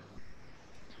that.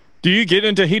 Do you get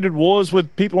into heated wars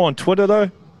with people on Twitter,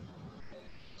 though?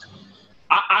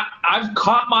 I've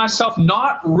caught myself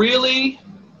not really.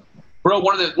 Bro,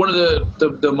 one of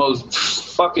the most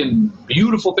fucking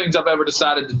beautiful things I've ever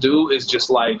decided to do is just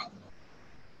like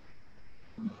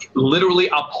literally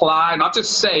apply, not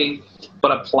just say,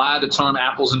 but apply the term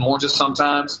apples and oranges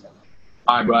sometimes.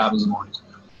 All right, bro, apples and oranges.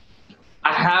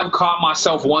 I have caught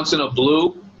myself once in a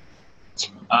blue.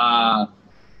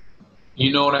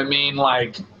 You know what I mean?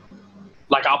 Like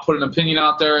I'll put an opinion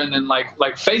out there, and then like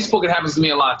Facebook, it happens to me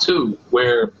a lot too,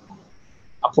 where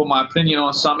I put my opinion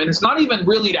on something, and it's not even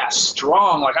really that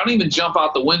strong. Like, I don't even jump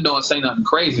out the window and say nothing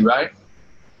crazy, right?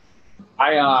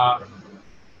 But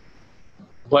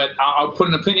I'll put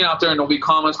an opinion out there, and there'll be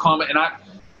comment, and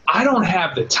I don't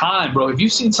have the time, bro. Have you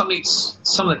seen some of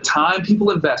the time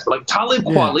people invest? Like Talib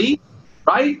Kweli,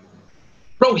 right?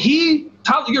 Bro,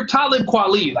 you're Talib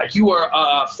Kweli. Like, you are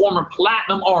a former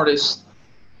platinum artist,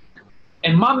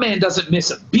 and my man doesn't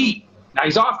miss a beat. Now,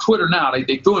 he's off Twitter now.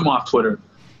 They threw him off Twitter.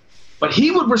 But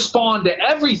he would respond to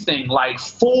everything, like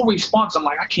full response. I'm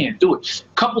like, I can't do it.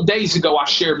 A couple days ago, I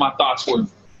shared my thoughts with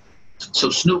him. So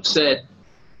Snoop said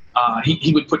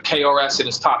he would put KRS in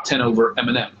his top 10 over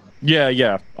Eminem.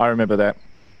 Yeah, I remember that.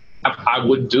 I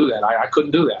wouldn't do that. I couldn't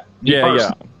do that.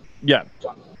 Yeah.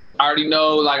 I already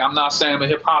know, like, I'm not saying I'm a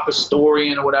hip-hop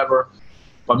historian or whatever.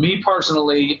 But me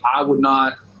personally, I would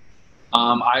not.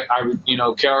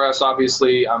 KRS,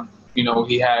 obviously,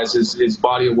 he has his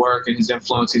body of work and his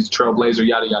influence. He's a trailblazer,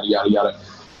 yada, yada, yada, yada.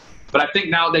 But I think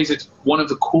nowadays it's one of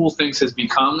the cool things has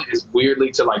become is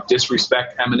weirdly to, like,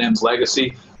 disrespect Eminem's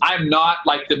legacy. I'm not,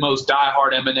 like, the most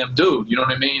diehard Eminem dude. You know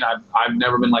what I mean? I've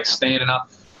never been, like, standing up.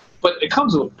 But it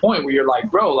comes to a point where you're like,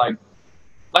 bro, like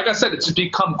I said, it's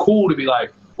become cool to be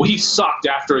like, well, he sucked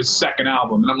after his second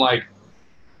album. And I'm like,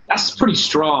 that's pretty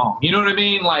strong. You know what I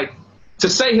mean? Like, to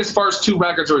say his first two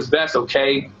records are his best,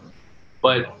 okay.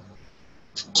 But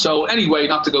so anyway,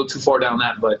 not to go too far down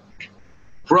that, but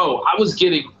bro, I was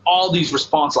getting all these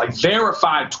responses, like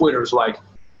verified Twitters, like,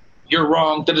 you're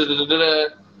wrong,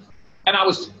 da-da-da-da-da. And I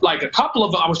was like, a couple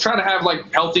of them, I was trying to have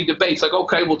like healthy debates, like,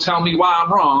 okay, well, tell me why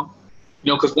I'm wrong.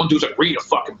 Because one dude's like, read a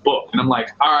fucking book. And I'm like,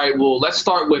 all right, well, let's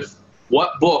start with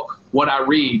what book would I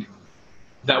read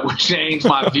that would change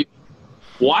my view?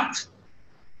 What?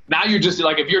 Now you're just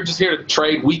like, if you're just here to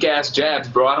trade weak ass jabs,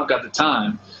 bro, I don't got the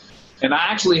time. And I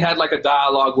actually had like a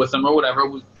dialogue with him or whatever,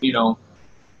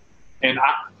 and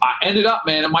I ended up,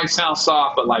 man, it might sound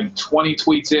soft, but like 20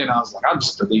 tweets in, I was like, I'm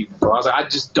just deleting, bro. I was like, I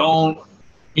just don't,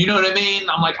 you know what I mean?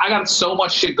 I'm like, I got so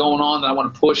much shit going on that I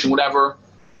want to push and whatever.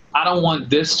 I don't want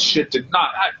this shit to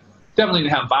not. I definitely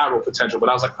didn't have viral potential, but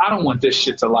I was like, I don't want this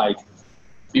shit to like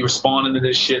be responding to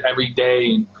this shit every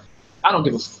day. And I don't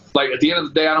give a like. At the end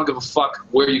of the day, I don't give a fuck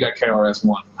where you got KRS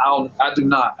One. I do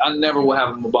not. I never will have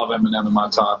him above Eminem in my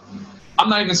top. I'm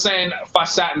not even saying if I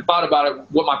sat and thought about it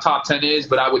what my top 10 is,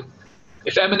 but I would.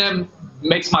 If Eminem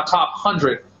makes my top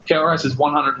 100, KRS is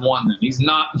 101. Then he's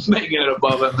not making it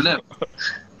above Eminem.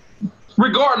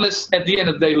 Regardless, at the end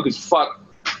of the day, who gives a fuck?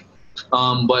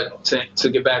 But to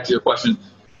get back to your question,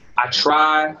 I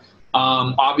try.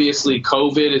 Obviously,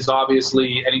 COVID is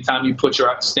obviously anytime you put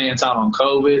your stance out on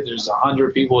COVID, there's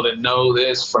 100 people that know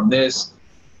this from this.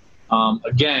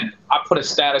 Again, I put a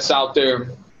status out there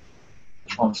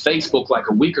on Facebook like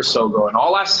a week or so ago, and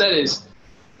all I said is,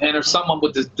 man, there's someone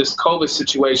with this COVID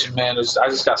situation, man. I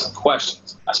just got some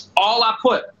questions. That's all I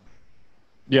put.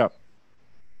 Yeah.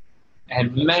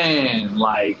 And man,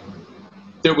 like,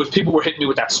 there was people were hitting me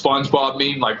with that SpongeBob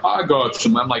meme, like, I got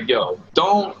you. I'm like, yo,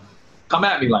 don't come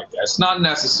at me like that. It's not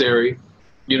necessary.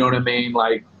 You know what I mean?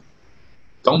 Like,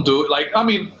 don't do it. Like, I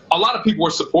mean, a lot of people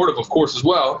were supportive, of course, as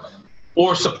well,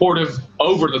 or supportive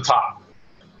over the top,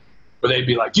 where they'd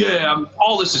be like, yeah,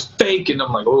 all this is fake. And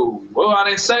I'm like, oh, well, I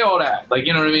didn't say all that. Like,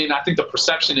 you know what I mean? I think the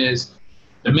perception is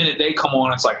the minute they come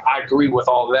on, it's like, I agree with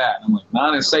all of that. And I'm like, no,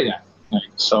 I didn't say that. Like,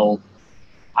 so,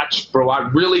 I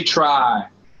really try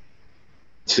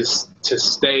to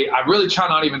stay. I really try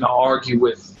not even to argue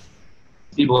with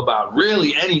people about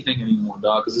really anything anymore,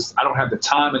 dog, because I don't have the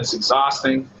time and it's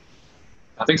exhausting.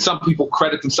 I think some people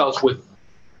credit themselves with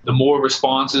the more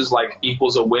responses like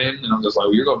equals a win, and I'm just like,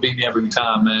 well, you're gonna beat me every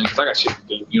time, man, because I got shit to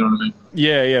do. You know what I mean?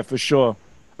 Yeah, for sure.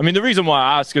 I mean, the reason why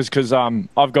I ask is because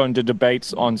I've gone to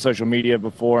debates on social media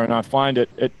before, and I find it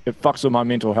fucks with my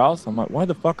mental health. I'm like, why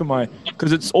the fuck am I?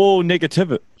 Because it's all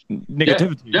negativity.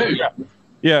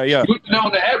 Yeah. Yeah. You hit the nail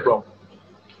on the head, bro.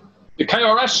 The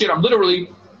KRS shit,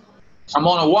 I'm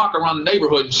on a walk around the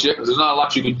neighborhood and shit, because there's not a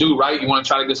lot you can do, right? You want to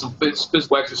try to get some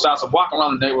physical exercise. I'm walking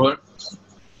around the neighborhood,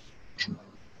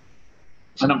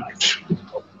 and I'm like,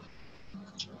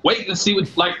 waiting to see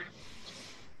what, like,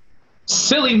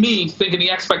 silly me thinking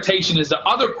the expectation is the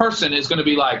other person is going to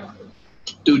be like,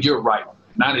 dude, you're right.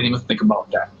 And I didn't even think about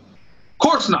that. Of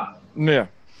course not. Yeah.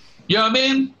 You know what I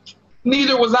mean?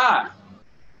 Neither was I.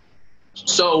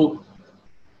 So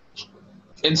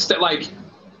instead, like,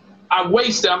 I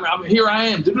wasted. I'm here. I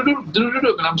am,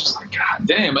 and I'm just like, God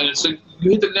damn! And so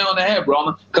you hit the nail on the head,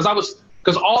 bro.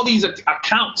 Because all these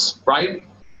accounts, right,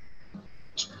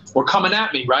 were coming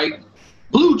at me, right,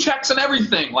 blue checks and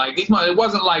everything. Like, it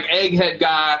wasn't like egghead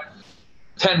guy,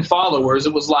 10 followers.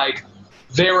 It was like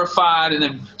verified, and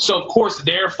then so of course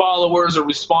their followers are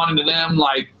responding to them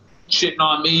like shitting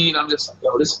on me, and I'm just like,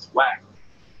 yo, this is whack.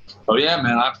 So yeah,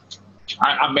 man,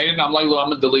 I made it. And I'm like, look, I'm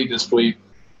gonna delete this tweet.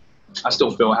 I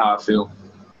still feel how I feel.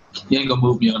 You ain't gonna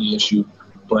move me on the issue,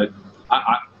 but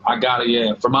I gotta,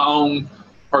 yeah, for my own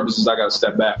purposes, I gotta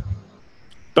step back.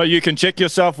 But you can check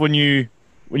yourself when you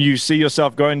see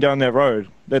yourself going down that road.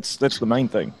 That's the main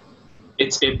thing.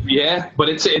 Yeah, but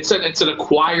it's an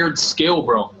acquired skill,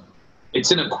 bro.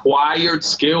 It's an acquired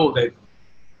skill that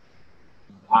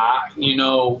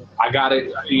I got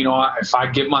it. If I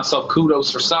give myself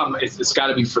kudos for something, it's got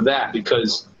to be for that,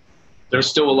 because there's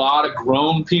still a lot of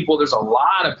grown people. There's a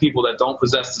lot of people that don't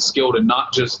possess the skill to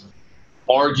not just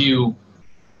argue,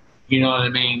 you know what I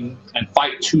mean, and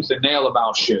fight tooth and nail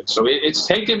about shit. So it's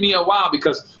taken me a while,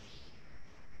 because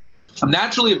I'm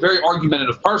naturally a very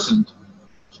argumentative person.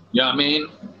 You know what I mean?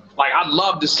 Like, I'd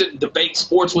love to sit and debate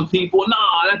sports with people.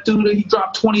 Nah, that dude, he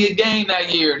dropped 20 a game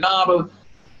that year. Nah,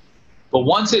 but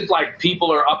once it's like people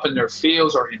are up in their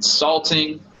fields or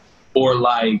insulting, or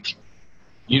like,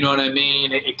 you know what I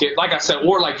mean? It get, like I said,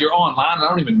 or like you're online and I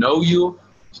don't even know you,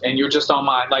 and you're just on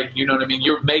my, like, you know what I mean?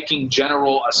 You're making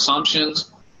general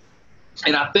assumptions.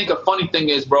 And I think a funny thing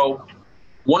is, bro,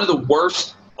 one of the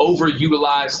worst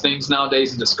overutilized things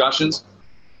nowadays in discussions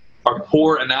are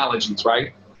poor analogies,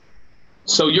 right?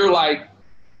 So you're like,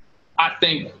 I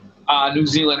think New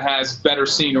Zealand has better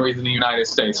scenery than the United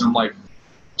States. And I'm like,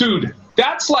 dude,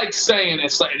 that's like saying,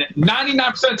 it's like 99%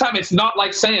 of the time, it's not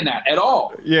like saying that at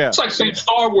all. Yeah. It's like saying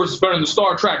Star Wars is better than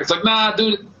Star Trek. It's like, nah,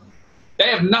 dude, they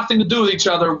have nothing to do with each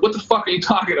other. What the fuck are you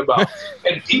talking about?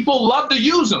 And people love to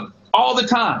use them all the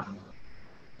time.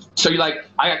 So you're like,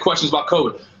 I got questions about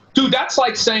COVID. Dude, that's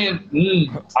like saying,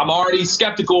 I'm already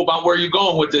skeptical about where you're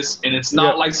going with this. And it's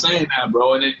not like saying that,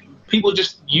 bro. And people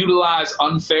just utilize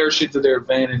unfair shit to their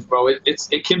advantage, bro.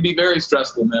 It can be very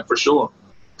stressful, man, for sure.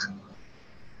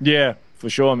 Yeah, for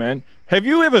sure, man. Have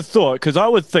you ever thought, because I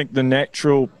would think the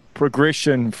natural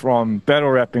progression from battle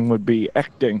rapping would be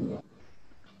acting.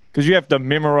 because you have to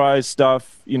memorize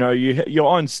stuff. You know, you're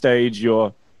on stage.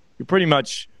 You're pretty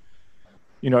much,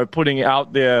 you know, putting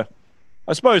out there,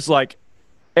 I suppose, like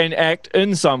an act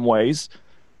in some ways.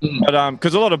 But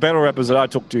because a lot of battle rappers that I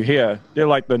talk to here, they're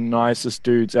like the nicest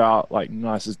dudes out,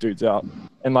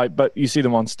 and like, but you see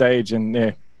them on stage and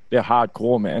they're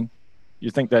hardcore, man. You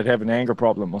think they'd have an anger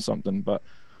problem or something, but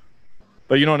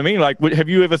you know what I mean? Like, have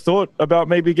you ever thought about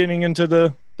maybe getting into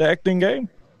the acting game?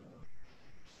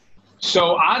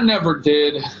 So I never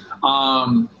did.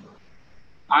 I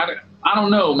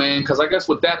don't know, man, because I guess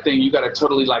with that thing, you got to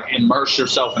totally like immerse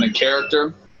yourself in a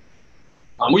character.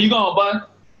 Where you going, bud?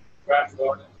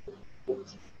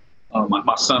 Oh,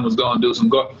 my son was going to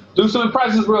do some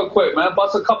impressions real quick, man.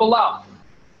 Bust a couple out.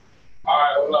 All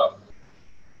right, hold up.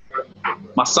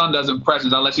 My son does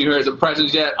impressions. I'll let you hear his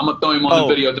impressions yet. I'm gonna throw him on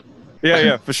the video.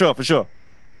 Yeah, for sure.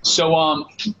 So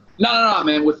no,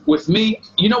 man. With me,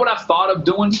 you know what I've thought of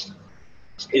doing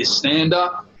is stand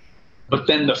up, but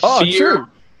then the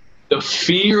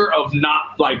fear of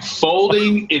not like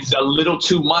folding is a little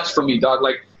too much for me, dog.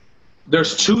 Like,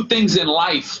 there's two things in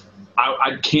life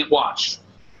I can't watch: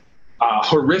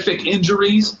 horrific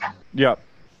injuries. Yeah.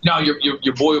 Now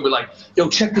your boy will be like, yo,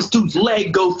 check this dude's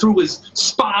leg go through his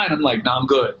spine. I'm like, nah, I'm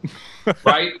good.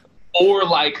 Right? Or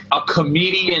like a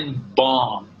comedian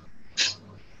bomb.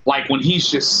 Like when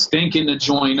he's just stinking the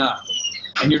joint up.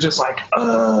 And you're just like,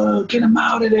 oh, get him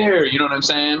out of there. You know what I'm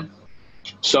saying?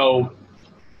 So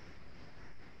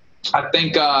I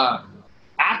think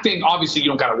acting, obviously you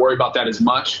don't got to worry about that as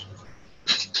much.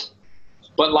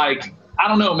 But like, I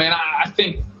don't know, man. I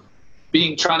think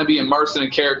trying to be immersed in a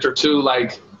character too,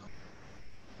 like,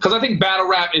 because I think battle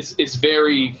rap is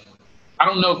very, I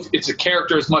don't know if it's a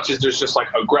character as much as there's just like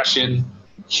aggression,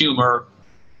 humor.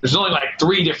 There's only like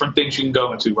 3 different things you can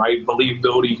go into, right?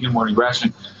 Believability, humor, and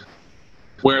aggression.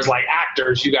 Whereas like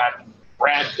actors, you got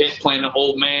Brad Pitt playing an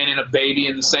old man and a baby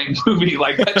in the same movie.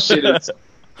 Like that shit is.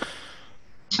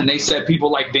 And they said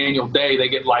people like Daniel Day, they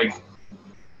get like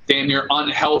damn near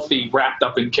unhealthy wrapped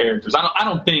up in characters. I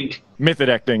don't think method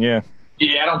acting. Yeah,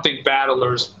 I don't think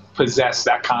battlers possess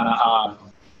that kind of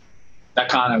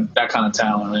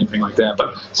talent or anything like that.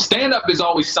 But stand up is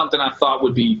always something I thought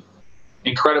would be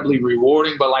incredibly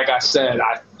rewarding. But like I said,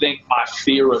 I think my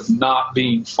fear of not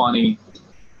being funny,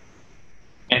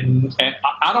 and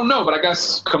I don't know, but I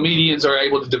guess comedians are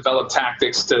able to develop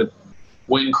tactics to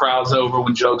win crowds over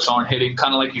when jokes aren't hitting.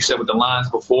 Kind of like you said with the lines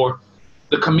before.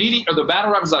 The comedian or the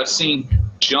battle rappers I've seen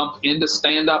jump into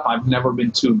stand up, I've never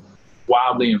been too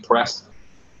wildly impressed.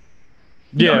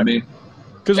 You know what I mean?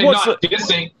 Because not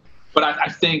dissing, but I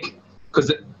think I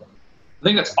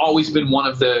think that's always been one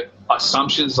of the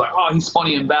assumptions. Like, oh, he's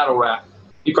funny in battle rap,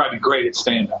 he'd probably be great at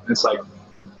stand up. It's like,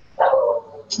 I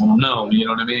don't know. You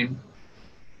know what I mean?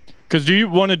 Because do you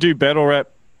want to do battle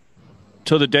rap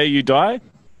till the day you die,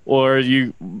 or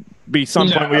you be some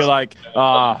point where you're like,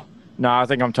 I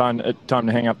think I'm time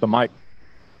to hang up the mic?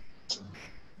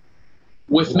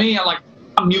 With me, I like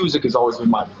music has always been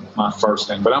my first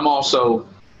thing, but I'm also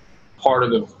part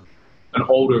of an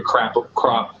older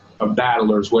crop of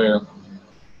battlers where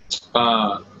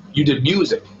you did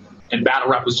music and battle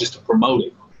rap was just to promote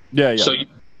it. Yeah. So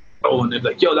and they're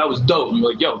like, yo, that was dope. And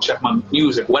you're like, yo, check my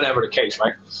music, whatever the case,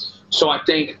 right? So I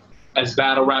think as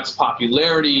battle rap's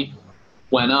popularity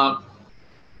went up,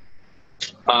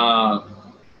 I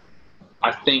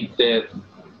think that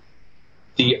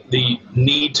the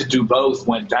need to do both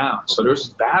went down. So there's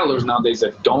battlers nowadays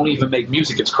that don't even make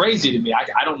music. It's crazy to me.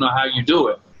 I don't know how you do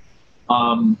it.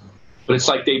 But it's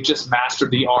like they've just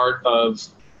mastered the art of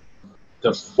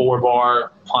the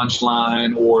 4-bar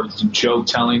punchline or the joke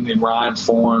telling in rhyme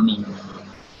form. And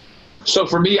so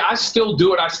for me, I still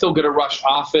do it. I still get a rush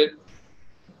off it.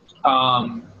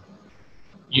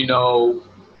 You know,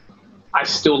 I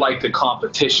still like the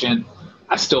competition.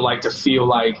 I still like to feel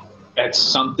like at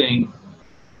something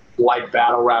like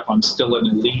battle rap, I'm still an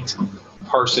elite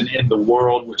person in the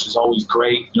world, which is always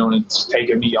great. You know, and it's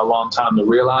taken me a long time to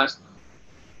realize.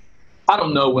 I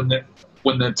don't know when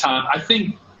the time. I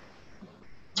think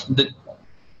that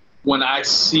when I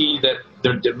see that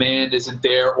their demand isn't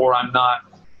there, or I'm not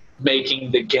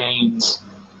making the gains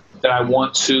that I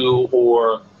want to,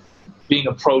 or being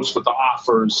approached with the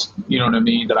offers, you know what I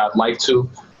mean, that I'd like to.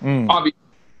 Obviously,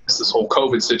 it's this whole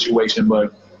COVID situation,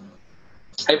 but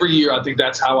every year I think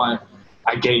that's how I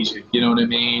gauge it. You know what I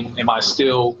mean? Am I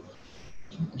still,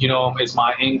 you know, is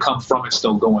my income from it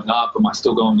still going up? Am I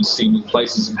still going to see new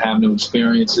places and have new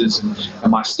experiences? And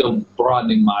am I still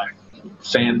broadening my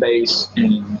fan base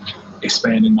and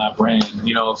expanding my brand?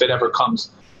 You know, if it ever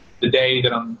comes the day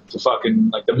that I'm the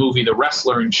fucking, like the movie The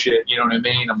Wrestler and shit, you know what I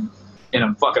mean? in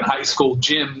a fucking high school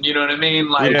gym, you know what I mean?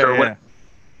 Like, Yeah, or yeah.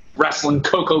 wrestling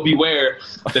Coco Beware,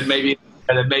 then maybe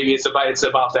it's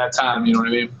about that time, you know what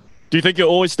I mean? Do you think you'll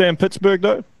always stay in Pittsburgh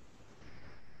though?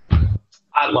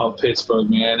 I love Pittsburgh,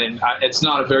 man, and it's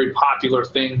not a very popular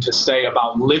thing to say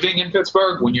about living in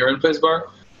Pittsburgh when you're in Pittsburgh.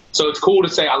 So it's cool to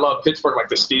say I love Pittsburgh, like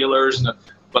the Steelers,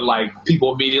 but like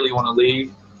people immediately want to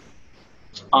leave.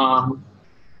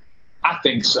 I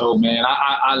think so, man.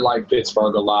 I like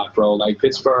Pittsburgh a lot, bro. Like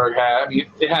Pittsburgh,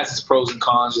 it has its pros and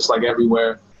cons, just like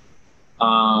everywhere.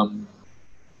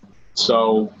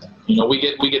 So you know, we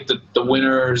get the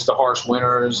winters, the harsh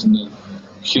winters, and the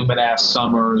humid ass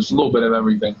summers, a little bit of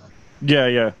everything. Yeah,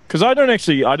 yeah. Because I don't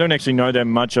actually know that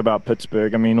much about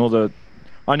Pittsburgh. I mean,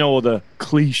 I know all the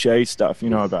cliche stuff, you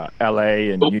know, about LA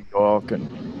and New York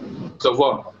and. So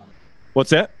what?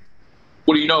 What's that?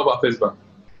 What do you know about Pittsburgh?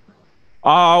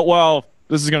 Well,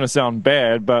 this is gonna sound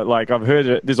bad, but like I've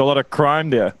heard there's a lot of crime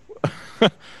there.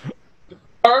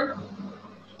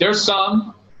 There's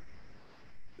some.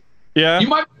 Yeah. You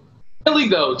might be Philly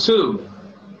though too.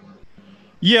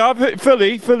 Yeah, I've heard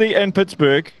Philly and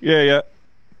Pittsburgh. Yeah, yeah.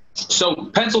 So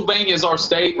Pennsylvania is our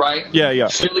state, right? Yeah, yeah.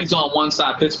 Philly's on one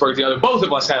side, Pittsburgh the other. Both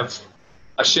of us have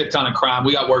a shit ton of crime.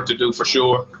 We got work to do for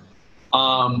sure.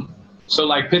 So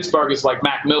like Pittsburgh is like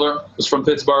Mac Miller is from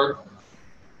Pittsburgh.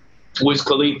 Wiz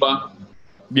Khalifa.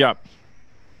 Yeah.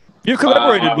 You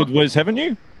collaborated with Wiz, haven't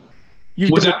you? You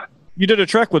did a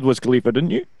track with Wiz Khalifa,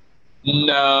 didn't you?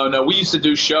 No. We used to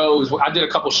do shows. I did a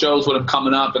couple shows with him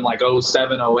coming up in like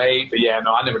 07, 08. But yeah,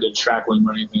 no, I never did a track with him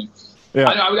or anything. Yeah.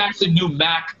 I actually knew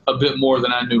Mac a bit more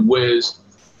than I knew Wiz.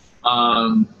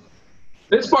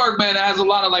 Pittsburgh, man, it has a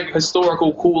lot of like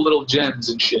historical, cool little gems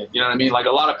and shit. You know what I mean? Like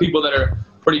a lot of people that are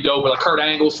pretty dope. Like Kurt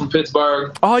Angle's from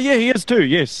Pittsburgh. Oh yeah, he is too.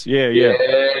 Yes, yeah. You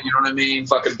know what I mean?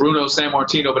 Fucking Bruno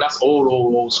Sammartino, but that's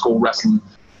old school wrestling.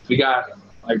 We got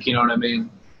like, you know what I mean?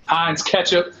 Heinz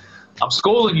Ketchup. I'm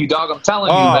schooling you, dog. I'm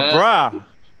telling you, man. Bruh.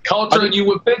 Culturing you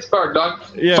with Pittsburgh, dog.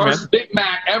 Yeah, First man. Big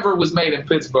Mac ever was made in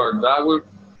Pittsburgh, dog.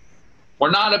 We're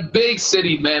not a big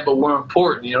city, man, but we're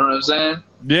important. You know what I'm saying?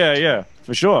 Yeah,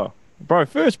 for sure, bro.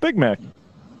 First Big Mac.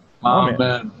 Oh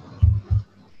man.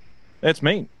 That's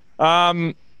mean.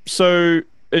 So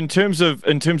in terms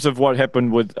of what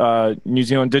happened with New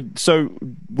Zealand,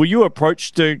 were you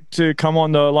approached to come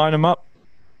on the Line 'Em Up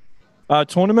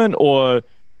tournament, or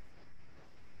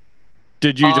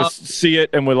did you just see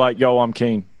it and were like, yo, I'm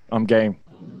keen, I'm game?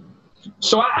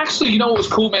 So I actually, you know what was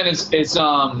cool, man, is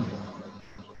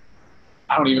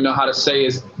I don't even know how to say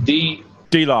is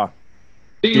D-Lar.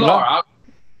 D-Lar.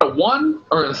 I won,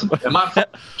 or am I?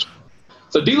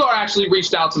 So D-Lar actually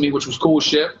reached out to me, which was cool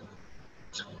shit.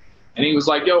 And he was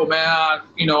like, yo, man,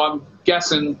 you know, I'm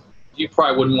guessing you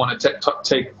probably wouldn't want to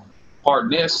take part in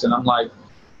this. And I'm like,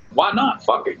 why not?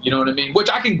 Fuck it. You know what I mean? Which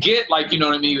I can get, like, you know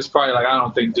what I mean? He was probably like, I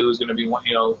don't think dude's going to be one,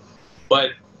 you know.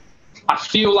 But I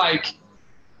feel like,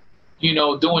 you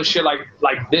know, doing shit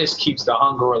like this keeps the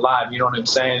hunger alive. You know what I'm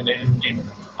saying? And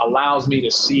allows me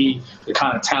to see the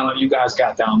kind of talent you guys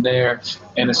got down there.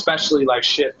 And especially, like,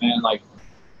 shit, man, like,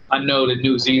 I know that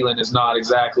New Zealand is not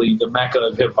exactly the mecca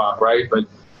of hip-hop, right? But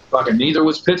fucking neither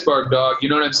was Pittsburgh, dog. You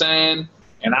know what I'm saying?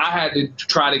 And I had to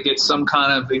try to get some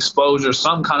kind of exposure,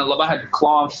 some kind of love. I had to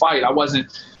claw and fight. I wasn't,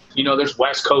 you know, there's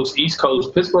West Coast, East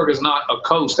Coast. Pittsburgh is not a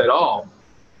coast at all.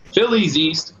 Philly's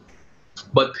east,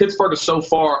 but Pittsburgh is so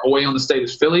far away on the state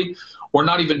as Philly. We're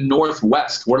not even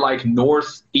northwest. We're like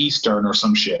northeastern or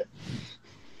some shit.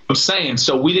 I'm saying,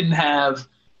 so we didn't have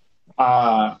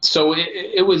so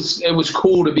it was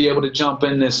cool to be able to jump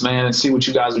in this, man, and see what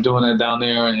you guys are doing down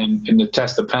there and to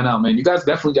test the pen out, man. You guys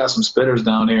definitely got some spitters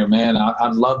down here, man.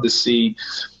 I'd love to see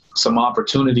some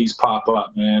opportunities pop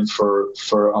up, man, for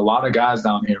a lot of guys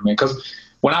down here, man. Because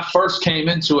when I first came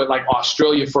into it, like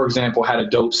Australia, for example, had a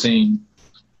dope scene.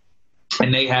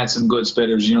 And they had some good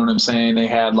spitters, you know what I'm saying? They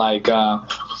had like,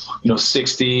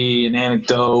 60 and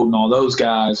Anecdote and all those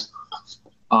guys.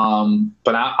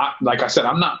 But I like I said,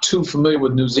 I'm not too familiar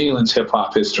with New Zealand's hip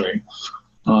hop history.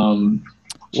 But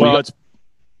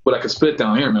I could spit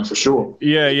down here, man, for sure.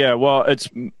 Yeah. Well, it's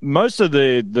most of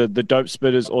the dope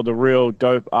spitters or the real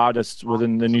dope artists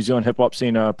within the New Zealand hip hop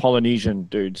scene are Polynesian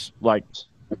dudes. Like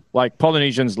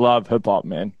Polynesians love hip hop,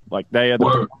 man. Like they are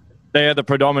the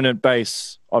predominant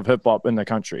base of hip hop in the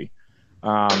country.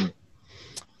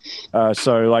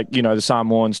 So like, you know, the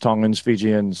Samoans, Tongans,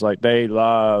 Fijians, like they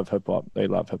love hip hop. They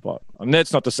love hip hop. And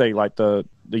that's not to say like the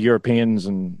Europeans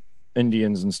and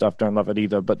Indians and stuff don't love it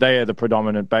either, but they are the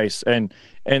predominant base. And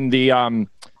the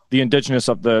indigenous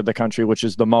of the country, which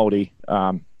is the Māori,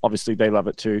 obviously they love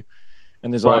it too.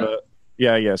 And there's a lot of,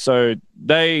 yeah. So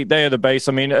they are the base.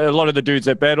 I mean, a lot of the dudes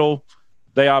that battle,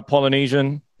 they are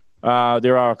Polynesian.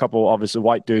 There are a couple, obviously,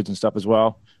 white dudes and stuff as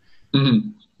well. Mm-hmm.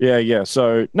 Yeah.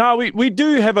 So, no, we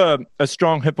do have a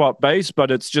strong hip-hop base,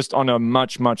 but it's just on a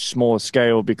much, much smaller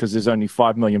scale because there's only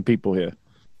 5 million people here.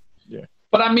 Yeah.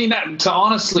 But I mean,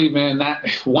 honestly, man,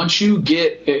 that once you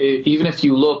get, even if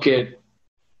you look at,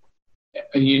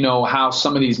 how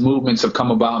some of these movements have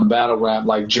come about in battle rap,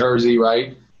 like Jersey,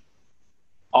 right?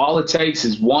 All it takes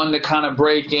is one to kind of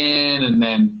break in and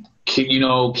then,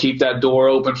 keep that door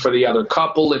open for the other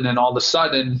couple. And then all of a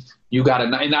sudden you got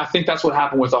and I think that's what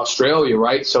happened with Australia,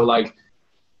 right? So like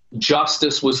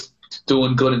Justice was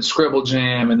doing good in Scribble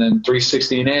Jam and then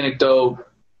 360 and Anecdote.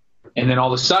 And then all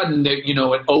of a sudden, it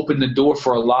opened the door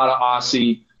for a lot of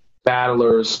Aussie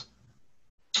battlers.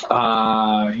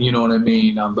 You know what I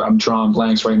mean? I'm drawing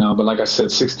blanks right now. But like I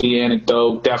said, 60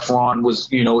 Anecdote, Defron was,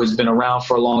 has been around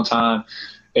for a long time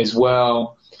as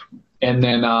well. And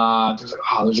then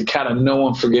there's a cat I know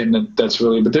I'm forgetting that's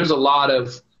really, but there's a lot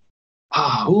of,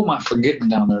 who am I forgetting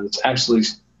down there that's actually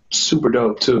super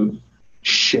dope too?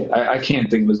 Shit, I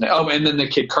can't think of his name. Oh, and then the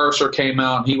kid Cursor came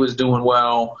out. He was doing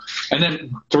well. And then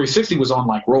 360 was on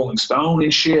like Rolling Stone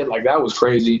and shit. Like that was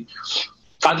crazy.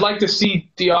 I'd like to see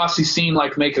the Aussie scene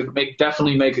like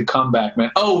definitely make a comeback,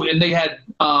 man. Oh, and they had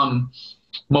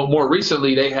more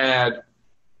recently they had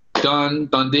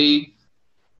Dundee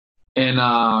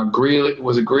and Greeley.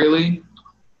 Was it Greeley?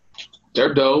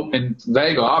 They're dope. And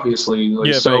Vega, obviously.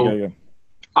 Like, Vega, yeah.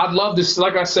 I'd love this.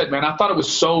 Like I said, man, I thought it was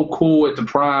so cool at the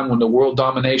prime when the world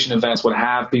domination events would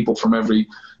have people from every,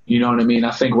 you know what I mean?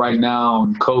 I think right now,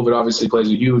 and COVID obviously plays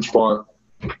a huge part.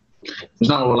 There's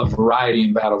not a lot of variety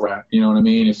in battle rap, you know what I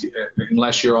mean?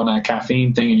 Unless you're on that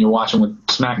caffeine thing and you're watching what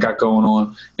Smack got going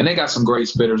on, and they got some great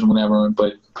spitters and whatever,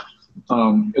 but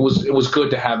it was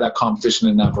good to have that competition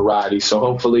and that variety. So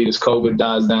hopefully this COVID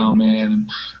dies down, man,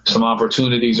 and some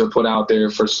opportunities are put out there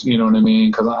for, you know what I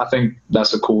mean? Because I think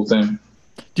that's a cool thing.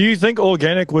 Do you think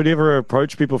Organic would ever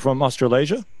approach people from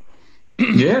Australasia?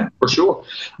 Yeah, for sure.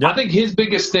 Yeah. I think his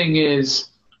biggest thing is,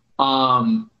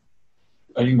 I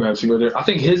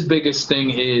think his biggest thing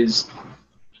is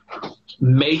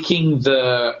making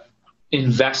the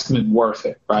investment worth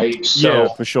it, right? So,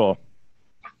 yeah, for sure.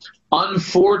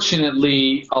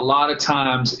 Unfortunately, a lot of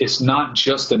times it's not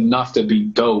just enough to be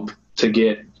dope to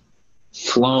get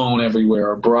flown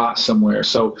everywhere or brought somewhere.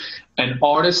 So an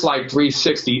artist like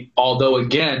 360, although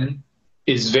again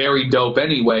is very dope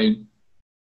anyway,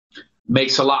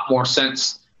 makes a lot more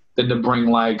sense than to bring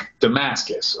like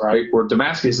Damascus, right? Where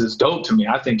Damascus is dope to me.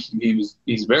 I think he's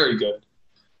very good.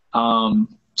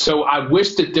 So I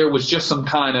wish that there was just some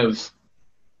kind of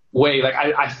way. Like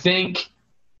I think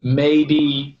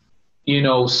maybe,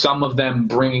 some of them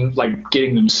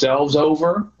getting themselves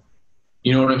over,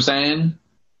 you know what I'm saying?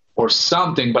 Or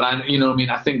something, but I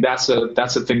think that's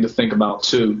a thing to think about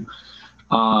too.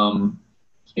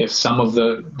 If some of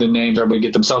the names are going to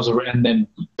get themselves over and then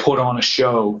put on a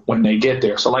show when they get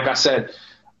there. So like I said,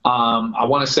 I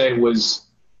want to say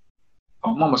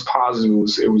I'm almost positive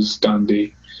it was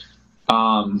Dundee.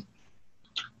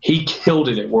 He killed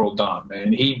it at World Dom,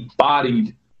 man. He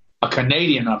bodied a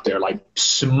Canadian up there, like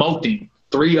smoked him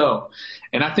 3-0.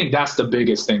 And I think that's the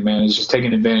biggest thing, man, is just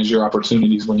taking advantage of your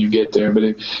opportunities when you get there. But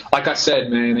like I said,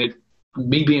 man,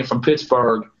 me being from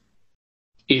Pittsburgh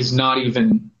is not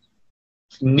even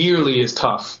nearly as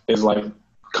tough as like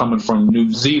coming from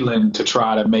New Zealand to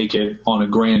try to make it on a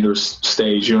grander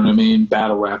stage. You know what I mean?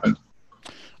 Battle rapping.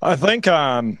 I think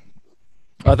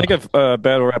if a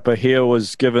battle rapper here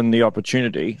was given the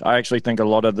opportunity, I actually think a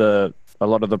lot of the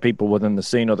people within the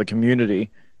scene or the community,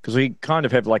 because we kind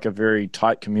of have like a very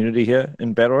tight community here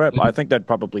in battle rap, I think they'd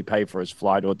probably pay for his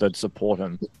flight or they'd support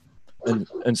him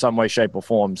in some way, shape, or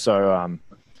form. So,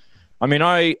 I mean,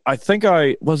 I think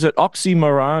was it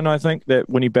Oxymoron, I think, that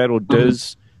when he battled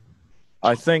Diz,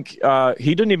 I think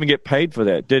he didn't even get paid for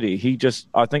that, did he? He just,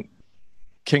 I think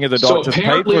King of the Dot just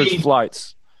paid for his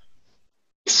flights.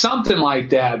 Something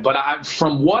like that. But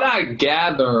from what I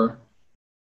gather,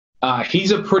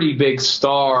 he's a pretty big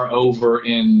star over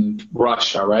in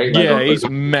Russia, right? Yeah, he's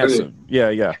massive.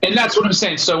 Yeah. And that's what I'm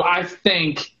saying. So I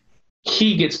think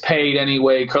he gets paid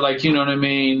anyway. Like, you know what I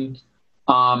mean?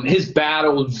 His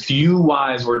battle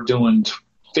view-wise, we're doing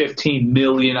 15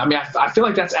 million. I mean, I feel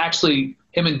like that's actually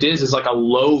him and Diz is like a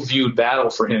low-viewed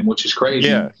battle for him, which is crazy.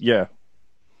 Yeah.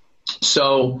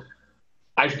 So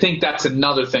I think that's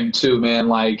another thing too, man.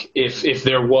 Like if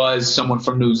there was someone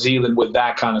from New Zealand with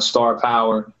that kind of star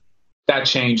power, that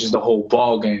changes the whole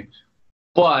ball game.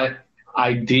 But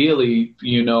ideally,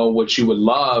 what you would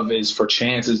love is for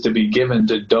chances to be given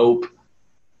to dope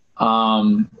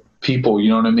people, you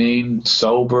know what I mean?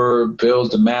 Sober, Bills,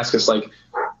 Damascus, like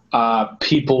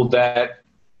people that,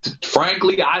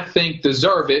 frankly, I think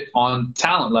deserve it on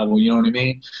talent level. You know what I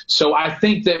mean? So I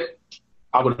think that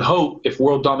I would hope if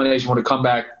world domination were to come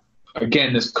back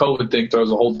again, this COVID thing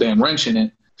throws a whole damn wrench in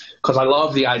it, because I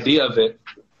love the idea of it.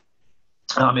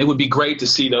 It would be great to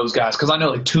see those guys, because I know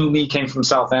like Toomey came from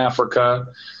South Africa.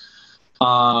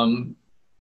 I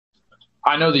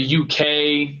know the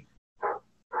UK,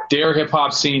 their hip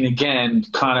hop scene again,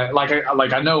 kind of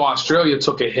like I know Australia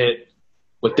took a hit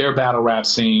with their battle rap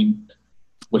scene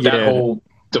with that whole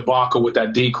debacle with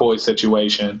that Decoy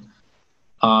situation,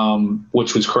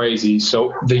 which was crazy.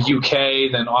 So the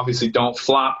UK, then obviously Don't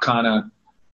Flop kind of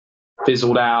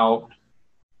fizzled out.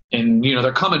 And, you know,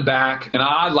 they're coming back. And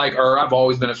I like I've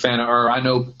always been a fan of I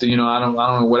know, you know, I don't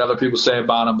know what other people say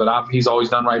about him, but he's always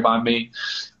done right by me.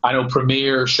 I know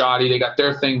Premier, Shoddy, they got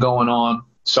their thing going on.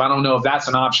 So I don't know if that's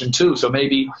an option too. So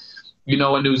maybe, you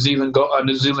know, a New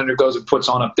Zealander goes and puts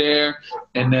on up there,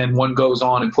 and then one goes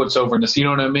on and puts over in this, you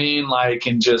know what I mean? Like,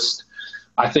 and just,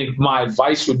 I think my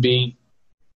advice would be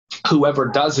whoever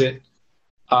does it,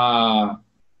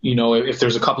 you know, if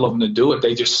there's a couple of them to do it,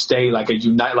 they just stay like a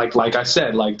unite, like I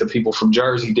said, like the people from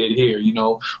Jersey did here, you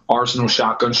know, Arsenal,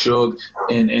 Shotgun Suge,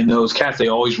 and those cats, they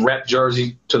always rep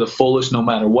Jersey to the fullest no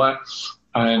matter what.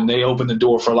 And they open the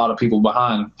door for a lot of people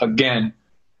behind them. Again,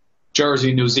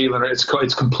 Jersey, New Zealand, it's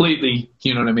completely,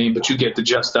 you know what I mean? But you get the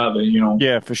gist of it, you know?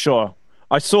 Yeah, for sure.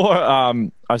 I saw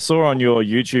on your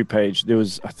YouTube page, there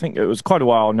was, I think it was quite a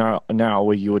while now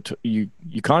where you were you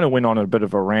kind of went on a bit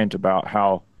of a rant about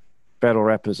how battle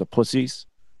rappers are pussies.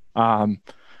 It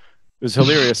was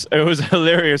hilarious. It was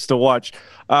hilarious to watch,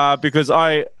 because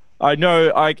I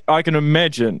know I can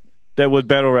imagine that with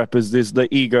battle rappers, there's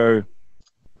the ego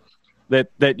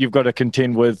that you've got to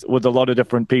contend with a lot of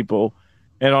different people.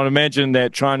 And I'd imagine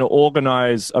that trying to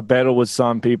organize a battle with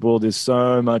some people, there's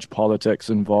so much politics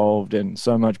involved and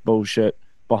so much bullshit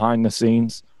behind the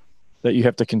scenes that you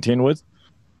have to contend with.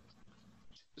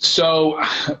 So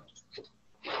I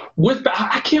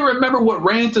can't remember what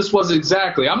rant this was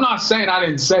exactly. I'm not saying I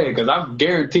didn't say it, because I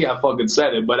guarantee I fucking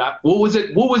said it. But what was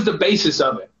it? What was the basis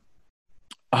of it?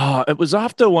 It was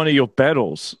after one of your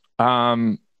battles.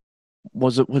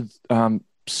 Was it with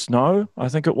Snow? I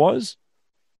think it was.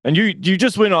 And you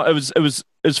just went on. It was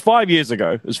 5 years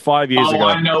ago. It was 5 years ago. Oh,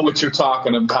 I know what you're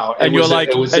talking about. And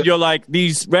you're like,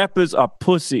 these rappers are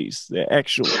pussies. They're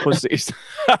actual pussies.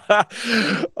 I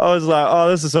was like, oh,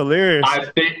 this is hilarious.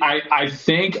 I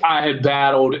think I had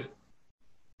battled.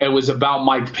 It was about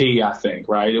Mike P. I think,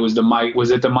 right? It was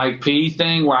Was it the Mike P.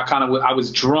 thing where I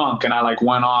was drunk and I like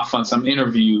went off on some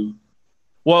interview.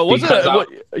 Well,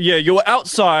 yeah, you were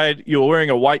outside. You were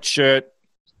wearing a white shirt.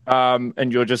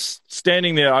 And you're just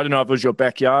standing there. I don't know if it was your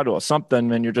backyard or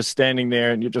something, and you're just standing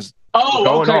there and you're just going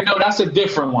okay. off. No, that's a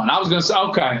different one. I was gonna say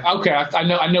okay.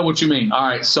 I know what you mean. All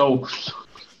right, so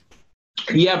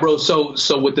yeah, bro. So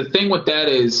with the thing with that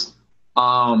is,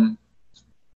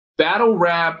 battle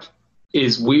rap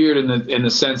is weird in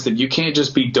the sense that you can't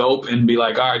just be dope and be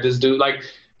like, all right, this dude, like,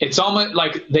 it's almost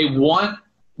like they want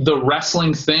the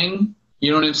wrestling thing.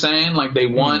 You know what I'm saying? Like they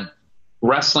want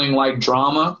wrestling like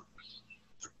drama.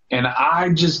 And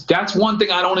that's one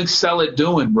thing I don't excel at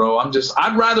doing, bro.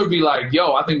 I'd rather be like,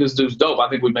 yo, I think this dude's dope. I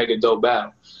think we make a dope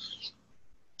battle.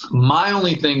 My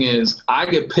only thing is I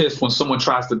get pissed when someone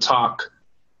tries to talk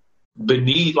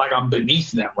beneath, like I'm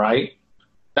beneath them, right?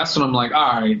 That's when I'm like,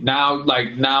 all right, now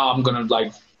I'm going to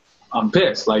like, I'm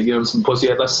pissed. Like, you know, some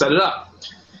pussy, let's set it up.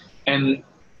 And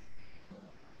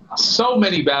so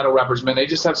many battle rappers, man, they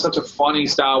just have such a funny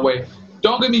style way.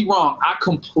 Don't get me wrong. I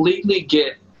completely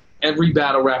get every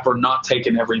battle rapper not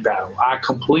taking every battle. I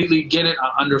completely get it.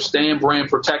 I understand brand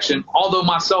protection. Although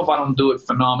myself, I don't do it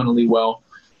phenomenally well.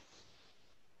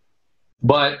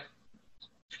 But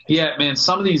yeah, man,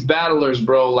 some of these battlers,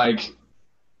 bro, like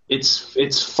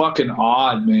it's fucking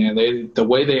odd, man. The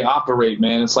way they operate,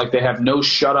 man, it's like they have no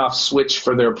shut off switch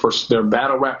for their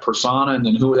battle rap persona and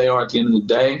then who they are at the end of the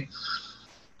day.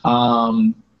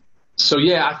 So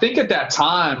yeah, I think at that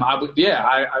time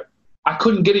I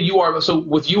couldn't get a URL. So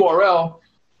with URL,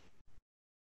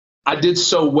 I did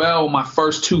so well my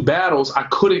first two battles, I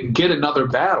couldn't get another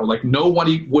battle. Like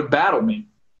nobody would battle me.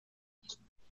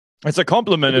 It's a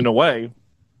compliment in a way.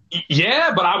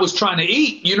 Yeah, but I was trying to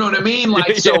eat. You know what I mean? Like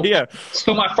yeah.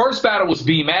 So my first battle was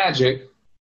B Magic,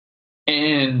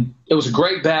 and it was a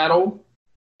great battle.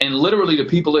 And literally the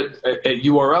people at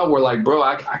URL were like, bro,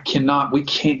 we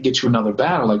can't get you another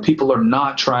battle. Like people are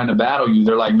not trying to battle you.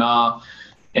 They're like, nah.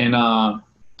 And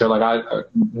they're like,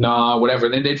 nah, whatever.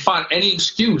 Then they'd find any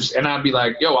excuse. And I'd be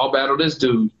like, yo, I'll battle this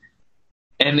dude.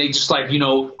 And they just like, you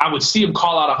know, I would see them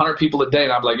call out 100 people a day,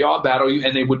 and I'd be like, yo, I'll battle you.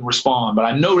 And they wouldn't respond. But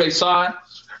I know they saw it.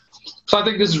 So I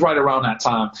think this is right around that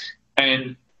time.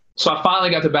 And so I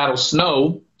finally got to battle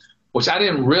Snow, which I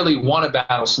didn't really want to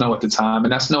battle Snow at the time.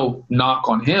 And that's no knock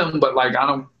on him. But, like, I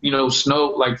don't, you know, Snow,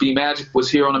 like, B Magic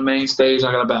was here on the main stage.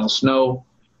 I got to battle Snow.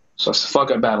 So I said,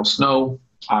 fuck, I battled Snow.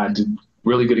 I did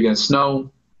really good against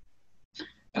Snow.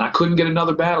 And I couldn't get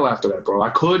another battle after that, bro. I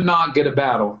could not get a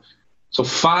battle. So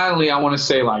finally, I want to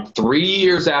say like 3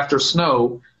 years after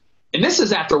Snow, and this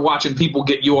is after watching people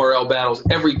get URL battles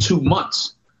every 2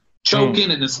 months, choking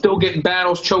and then still getting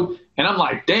battles, choke. And I'm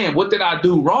like, damn, what did I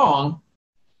do wrong?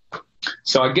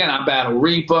 So again, I battled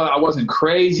Reaper. I wasn't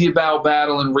crazy about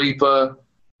battling Reaper.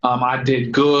 I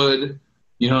did good.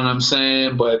 You know what I'm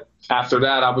saying? But after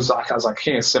that, I was like, I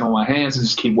can't sit on my hands and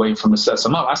just keep waiting for them to set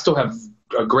some up. I still have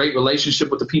a great relationship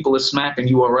with the people at Smack and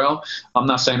URL. I'm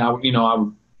not saying I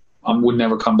would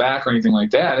never come back or anything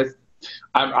like that.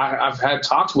 I've had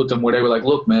talks with them where they were like,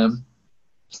 look, man,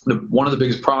 one of the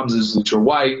biggest problems is that you're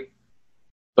white,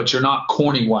 but you're not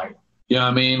corny white. You know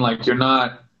what I mean? Like, you're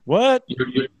not. What? You're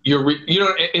you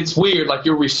know, it's weird. Like,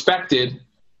 you're respected.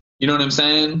 You know what I'm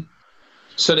saying?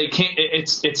 So they can't.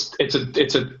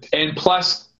 And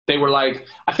plus they were like,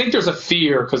 I think there's a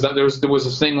fear because there was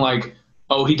a thing like,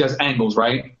 oh, he does angles,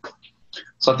 right?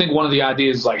 So I think one of the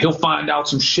ideas is like, he'll find out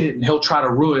some shit and he'll try to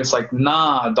ruin it. It's like,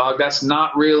 nah, dog, that's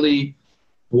not really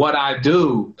what I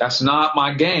do. That's not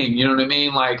my game. You know what I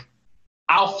mean? Like,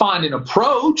 I'll find an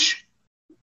approach,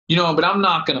 you know, but I'm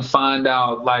not going to find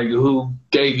out like who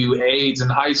gave you AIDS in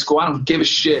high school. I don't give a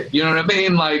shit. You know what I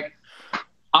mean? Like,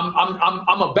 I'm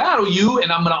gonna battle you, and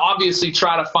I'm gonna obviously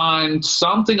try to find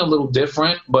something a little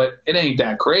different, but it ain't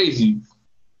that crazy.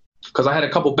 Because I had a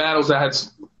couple battles that had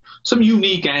some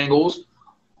unique angles,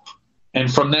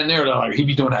 and from then they're like, he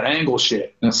be doing that angle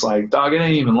shit, and it's like, dog, it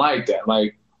ain't even like that.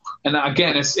 Like, and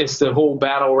again, it's the whole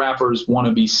battle rappers want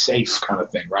to be safe kind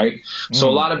of thing, right? So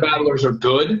a lot of battlers are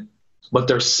good, but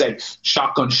they're safe.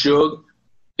 Shotgun Suge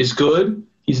is good.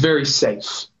 He's very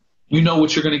safe. You know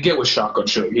what you're going to get with Shotgun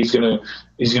Suge.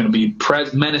 He's gonna be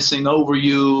menacing over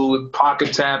you,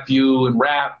 pocket tap you, and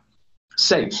rap.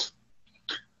 Safe.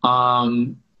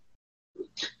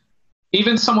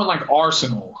 Even someone like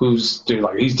Arsenal, who's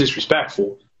he's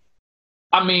disrespectful.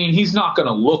 I mean, he's not going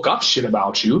to look up shit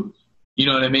about you. You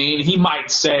know what I mean? He might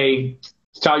say,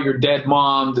 tell your dead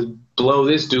mom to blow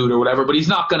this dude or whatever, but he's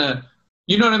not going to,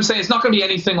 you know what I'm saying? It's not going to be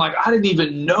anything like, I didn't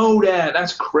even know that.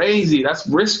 That's crazy. That's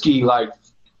risky. Like,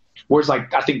 whereas,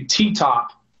 like, I think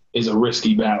T-Top is a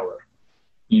risky battler,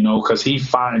 you know, because he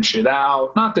finds shit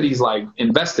out. Not that he's, like,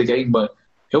 investigating, but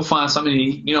he'll find something.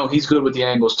 He's good with the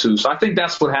angles, too. So I think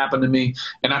that's what happened to me.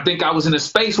 And I think I was in a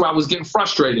space where I was getting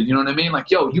frustrated. You know what I mean?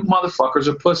 Like, yo, you motherfuckers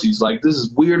are pussies. Like, this is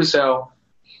weird as hell.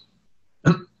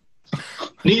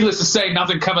 Needless to say,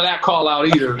 nothing come of that call out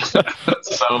either.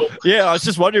 So yeah, I was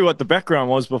just wondering what the background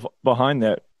was behind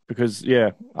that. Because,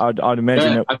 yeah, I'd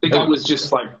imagine it. I think I was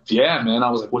just like, yeah, man.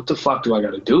 I was like, what the fuck do I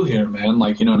got to do here, man?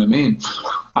 Like, you know what I mean?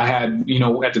 I had, you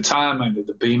know, at the time,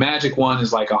 the B Magic one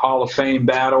is like a Hall of Fame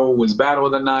battle, was battle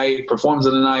of the night, performance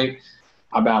of the night.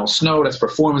 I battled Snow, that's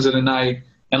performance of the night.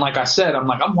 And like I said,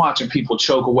 I'm watching people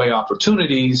choke away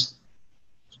opportunities.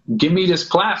 Give me this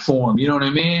platform, you know what I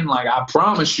mean? Like, I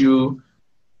promise you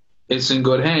it's in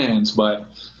good hands, but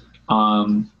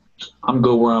I'm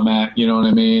good where I'm at, you know what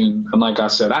I mean? And like I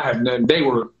said, they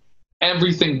were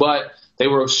everything but, they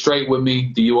were straight with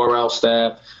me, the URL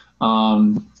staff.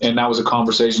 And that was a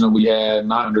conversation that we had,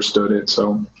 and I understood it.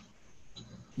 So,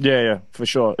 yeah, for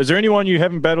sure. Is there anyone you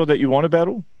haven't battled that you want to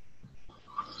battle?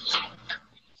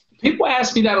 People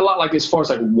ask me that a lot, like as far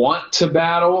as like want to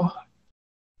battle.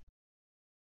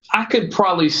 I could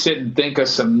probably sit and think of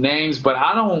some names, but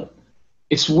I don't.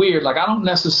 It's weird. Like, I don't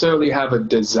necessarily have a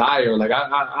desire. Like,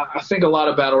 I think a lot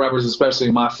of battle rappers, especially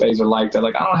in my phase, are like that.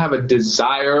 Like, I don't have a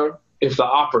desire if the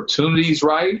opportunity's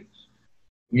right,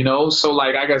 you know? So,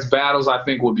 like, I guess battles I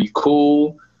think would be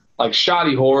cool. Like,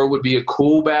 Shoddy Horror would be a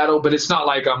cool battle, but it's not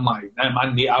like I'm like,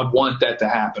 I want that to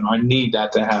happen, or I need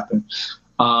that to happen.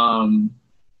 I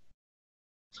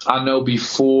know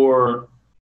before,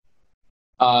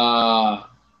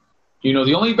 you know,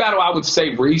 the only battle I would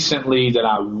say recently that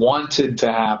I wanted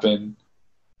to happen,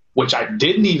 which I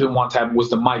didn't even want to happen,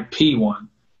 was the Mike P one.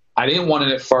 I didn't want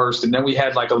it at first, and then we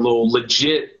had like a little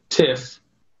legit tiff.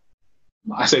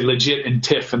 I say legit and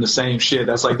tiff in the same shit.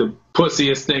 That's like the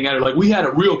pussiest thing ever. Like, we had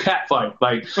a real cat fight.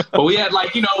 Like, but we had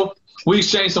like, you know, we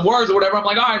exchanged some words or whatever. I'm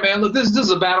like, all right, man, look, this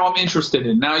is a battle I'm interested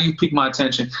in. Now you piqued my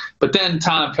attention. But then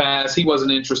time passed. He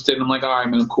wasn't interested. I'm like, all right,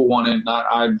 man, I'm cool on it.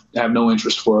 I have no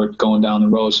interest for it going down the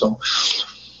road. So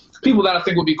people that I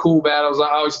think would be cool battles. I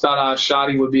always thought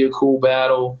Shotty would be a cool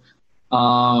battle.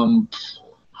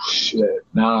 Shit.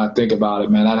 Now that I think about it,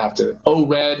 man, I'd have to.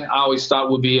 Red, I always thought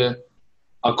would be a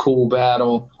cool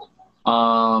battle.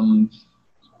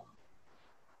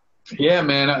 Yeah,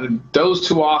 man, those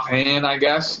two offhand, I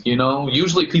guess. You know,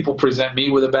 usually people present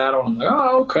me with a battle. I'm like,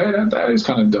 oh, okay, that is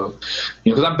kind of dope.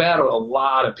 You know, because I've battled a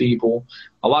lot of people.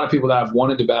 A lot of people that I've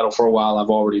wanted to battle for a while, I've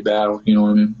already battled. You know what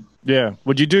I mean? Yeah.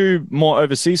 Would you do more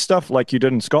overseas stuff like you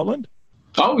did in Scotland?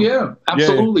 Oh, yeah.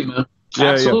 Absolutely, man. Yeah,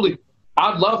 absolutely. Yeah.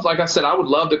 I'd love, like I said, I would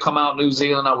love to come out New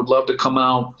Zealand. I would love to come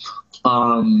out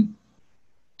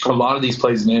a lot of these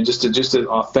places, man, just to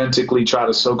authentically try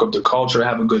to soak up the culture,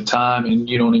 have a good time, and,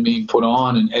 you know what I mean, put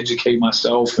on and educate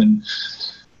myself, and,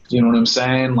 you know what I'm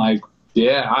saying? Like,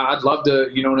 yeah, I'd love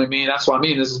to, you know what I mean? That's what I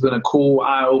mean. This has been a cool,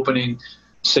 eye-opening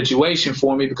situation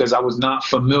for me because I was not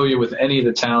familiar with any of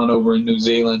the talent over in New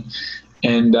Zealand.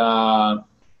 And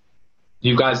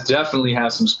you guys definitely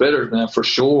have some spitters, man, for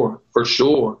sure.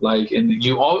 Like, and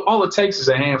all it takes is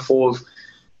a handful of,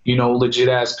 you know, legit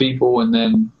ass people, and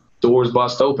then doors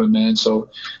bust open, man. So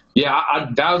yeah,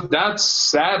 that's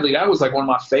sadly, that was like one of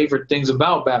my favorite things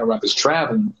about battle rap is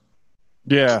traveling.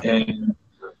 Yeah. And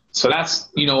so that's,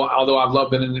 you know, although I've loved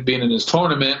being in this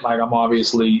tournament, like I'm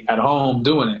obviously at home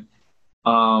doing it.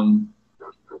 But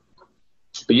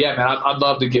yeah, man, I'd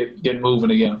love to get moving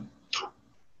again.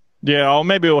 Yeah, or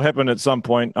maybe it'll happen at some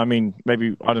point. I mean,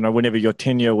 maybe, I don't know, whenever your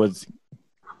tenure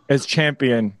as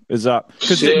champion is up.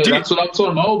 Yeah, that's what I'm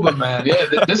talking about, man.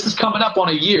 Yeah, this is coming up on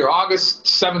a year. August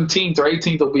 17th or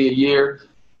 18th will be a year.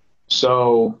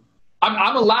 So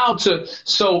I'm allowed to.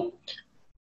 So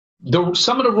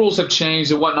some of the rules have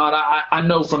changed and whatnot. I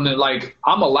know from the, like,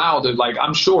 I'm allowed to, like,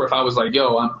 I'm sure if I was like,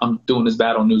 yo, I'm doing this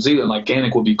battle in New Zealand, like,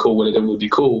 Ganik would be cool with it. It would be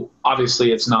cool.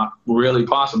 Obviously, it's not really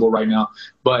possible right now,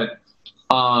 but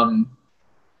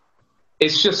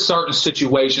it's just certain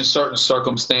situations, certain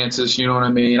circumstances, you know what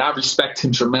I mean? I respect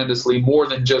him tremendously, more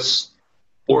than just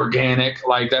organic.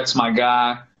 Like, that's my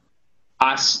guy.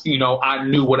 I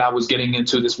knew what I was getting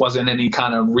into. This wasn't any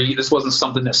kind of this wasn't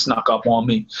something that snuck up on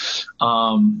me.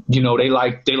 You know, they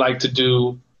like to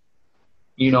do,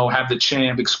 you know, have the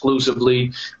champ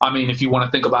exclusively. I mean, if you want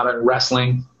to think about it in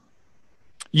wrestling.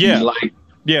 Yeah. Like,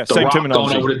 yeah, same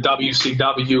terminology. Going over to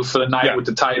WCW for the night with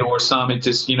the title or something. It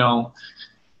just, you know.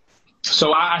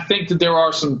 So I think that there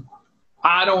are some,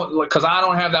 because I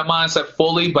don't have that mindset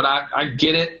fully, but I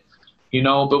get it, you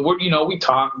know, but we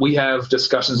talk, we have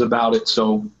discussions about it.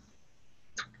 So.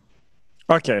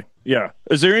 Okay. Yeah.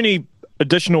 Is there any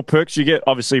additional perks you get,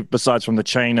 obviously, besides from the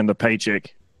chain and the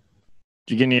paycheck?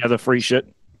 Do you get any other free shit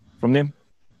from them?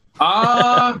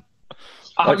 I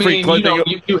mean,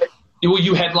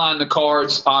 you headline the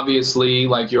cards, obviously,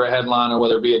 like you're a headliner,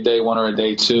 whether it be a day one or a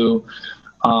day two.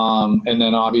 And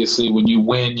then obviously when you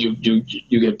win, you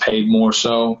get paid more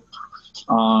so.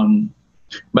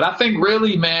 But I think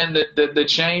really, man, the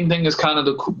chain thing is kind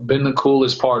of been the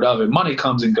coolest part of it. Money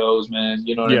comes and goes, man.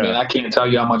 You know what I mean? I can't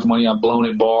tell you how much money I've blown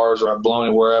at bars or I've blown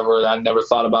it wherever that I never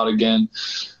thought about again.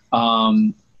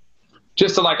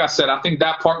 Just like I said, I think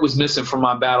that part was missing from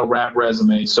my battle rap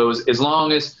resume. So as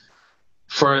long as,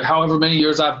 for however many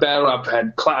years I've battled,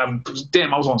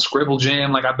 I was on Scribble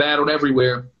Jam. Like, I battled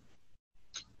everywhere.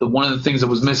 One of the things that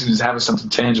was missing is having something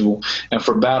tangible. And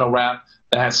for battle rap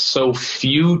that has so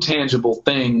few tangible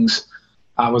things,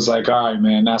 I was like, all right,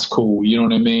 man, that's cool. You know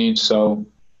what I mean? So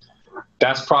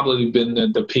that's probably been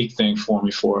the peak thing for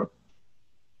me for it.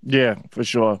 Yeah, for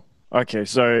sure. Okay,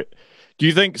 so do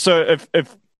you think, so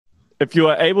if you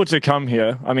are able to come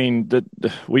here, I mean,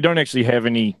 we don't actually have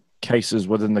any cases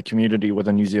within the community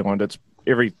within New Zealand.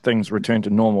 Everything's returned to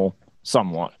normal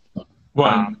somewhat.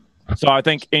 Right. So I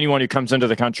think anyone who comes into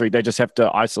the country, they just have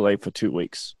to isolate for 2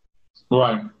 weeks.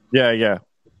 Right. Yeah.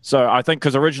 So I think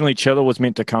because originally Chilla was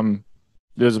meant to come,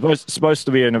 there was supposed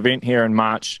to be an event here in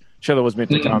March. Chilla was meant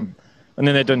to come, and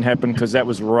then that didn't happen because that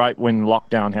was right when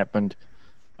lockdown happened.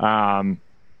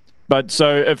 But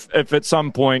so if at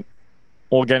some point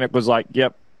Organic was like,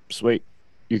 yep, sweet,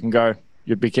 you can go,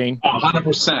 you'd be keen?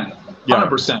 100%.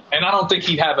 100%. And I don't think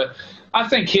he'd have I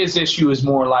think his issue is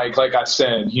more like I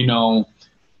said, you know,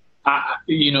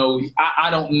 I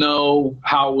don't know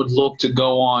how it would look to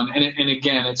go on. And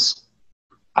again,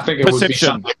 I think it would be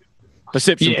something.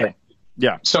 Perception thing.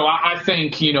 Yeah. So I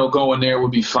think, you know, going there would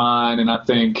be fine. And I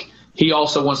think he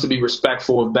also wants to be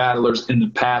respectful of battlers in the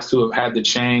past who have had the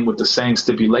chain with the same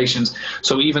stipulations.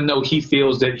 So even though he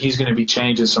feels that he's going to be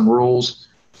changing some rules,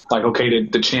 like, okay,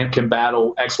 the champ can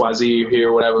battle XYZ here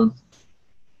or whatever.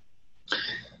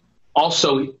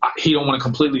 Also, he don't want to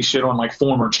completely shit on like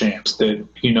former champs that,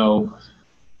 you know,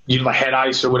 like Head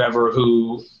Ice or whatever,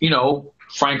 who, you know,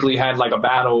 frankly had like a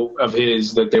battle of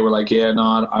his that they were like, yeah,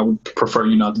 no, I would prefer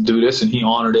you not to do this. And he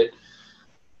honored it.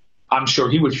 I'm sure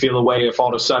he would feel a way if all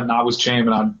of a sudden I was champ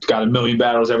and I got a million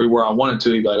battles everywhere I wanted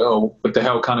to. He'd be like, oh, what the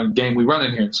hell kind of game we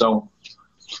running here? So,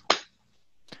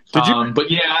 but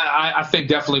yeah, I think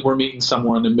definitely we're meeting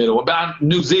somewhere in the middle. About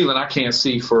New Zealand, I can't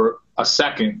see for a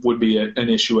second would be an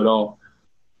issue at all.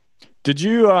 Did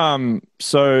you,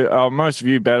 so our most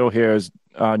viewed battle here is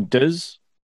Diz,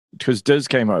 because Diz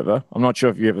came over. I'm not sure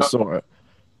if you ever saw it.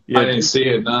 Yeah, I didn't see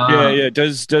it. Yeah,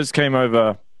 Diz came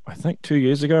over, I think 2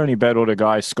 years ago, and he battled a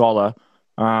guy, Scholar.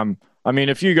 I mean,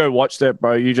 if you go watch that,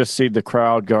 bro, you just see the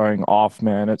crowd going off,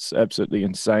 man. It's absolutely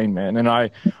insane, man. And I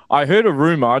heard a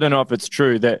rumor, I don't know if it's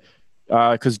true, that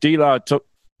because D-La took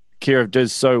care of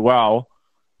Diz so well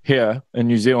here in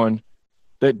New Zealand,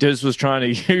 that Diz was trying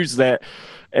to use that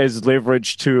as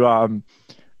leverage to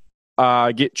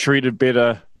get treated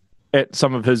better at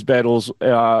some of his battles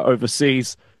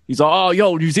overseas. He's like, oh,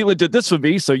 yo, New Zealand did this for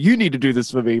me, so you need to do this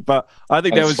for me. But I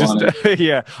think that's that was just,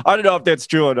 yeah, I don't know if that's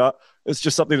true or not. It's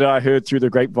just something that I heard through the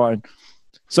grapevine.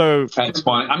 So that's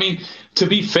fine. I mean, to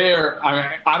be fair,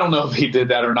 I don't know if he did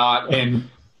that or not. And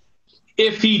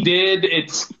if he did,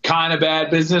 it's kind of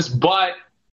bad business. But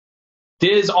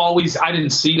Diz always, I didn't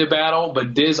see the battle,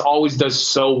 but Diz always does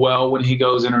so well when he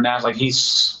goes international. Like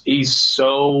he's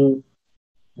so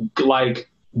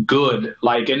like good.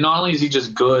 Like, and not only is he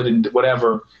just good and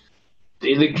whatever,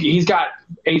 he's got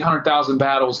 800,000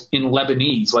 battles in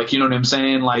Lebanese. Like, you know what I'm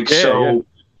saying? Like, yeah, so. Yeah.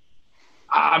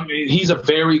 I mean, he's a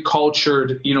very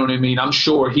cultured, you know what I mean? I'm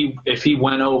sure if he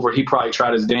went over, he probably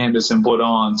tried his damnedest and put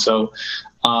on. So,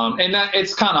 and that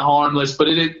it's kind of harmless, but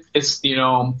it's, you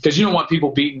know, because you don't want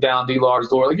people beating down D-Lar's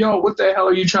door. Like, yo, what the hell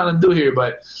are you trying to do here?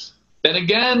 But then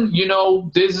again, you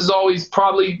know, Diz is always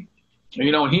probably,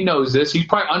 you know, and he knows this. He's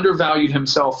probably undervalued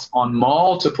himself on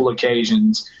multiple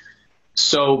occasions.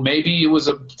 So maybe it was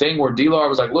a thing where D-Lar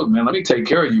was like, look, man, let me take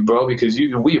care of you, bro, because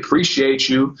we appreciate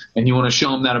you and you want to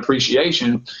show him that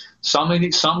appreciation. Some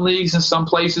leagues and some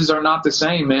places are not the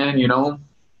same, man, you know?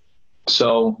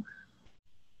 So,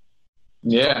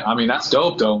 yeah, I mean, that's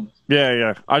dope, though. Yeah,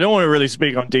 yeah. I don't want to really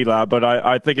speak on D-Lar, but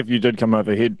I think if you did come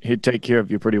over, he'd take care of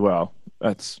you pretty well.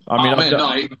 That's, I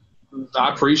mean,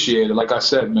 I appreciate it. Like I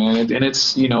said, man, and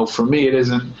it's, you know, for me, it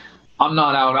isn't. I'm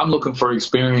not out. I'm looking for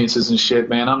experiences and shit,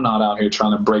 man. I'm not out here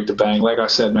trying to break the bank. Like I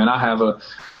said, man, I have a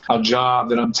job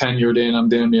that I'm tenured in. I'm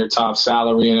damn near top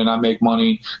salary in, and I make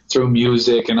money through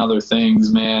music and other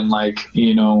things, man. Like,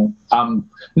 you know, I'm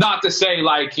not to say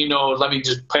like, you know, let me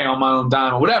just pay on my own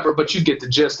dime or whatever, but you get the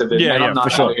gist of it, man. I'm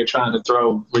not out here trying to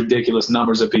throw ridiculous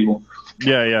numbers at people.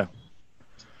 Yeah, yeah.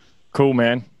 Cool,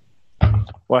 man.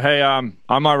 Well, hey,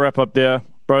 I might wrap up there.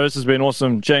 Bro, this has been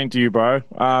awesome chatting to you, bro.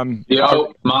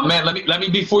 Yo, my man, let me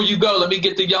before you go, let me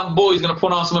get the young boy. He's gonna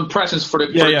put on some impressions for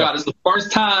the God. It's the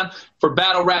first time for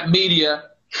Battle Rap Media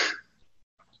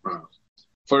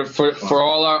for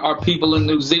all our people in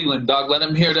New Zealand, dog. Let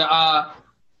him hear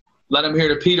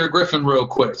the Peter Griffin real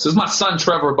quick. This is my son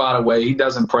Trevor, by the way. He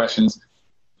does impressions.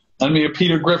 Let me hear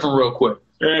Peter Griffin real quick.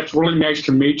 It's really nice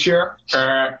to meet you.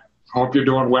 Hope you're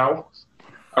doing well.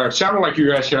 It sounded like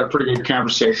you guys had a pretty good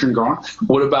conversation going.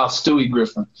 What about Stewie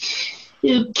Griffin?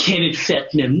 You can't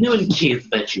accept him. No one cares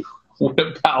about you. What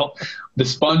about the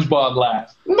SpongeBob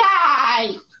laugh?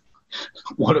 Nah.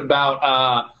 What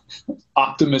about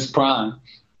Optimus Prime?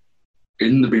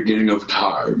 In the beginning of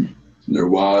time, there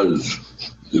was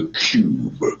the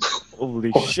cube.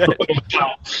 Holy shit.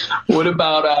 What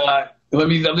about let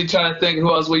me try to think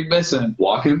who else we missing.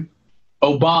 Walking?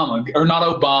 Obama. Or not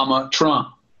Obama, Trump.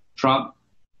 Trump?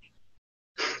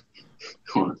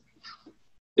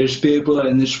 There's people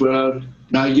in this world,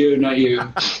 not you,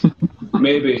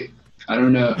 maybe, I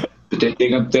don't know, but they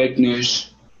think I'm fake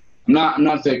news. I'm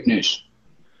not fake news.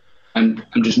 I'm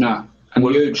just not. I'm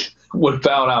huge. What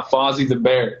about Fozzie the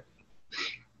Bear?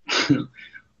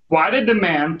 Why did the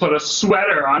man put a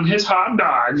sweater on his hot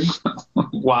dog?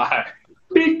 Why?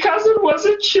 Because it was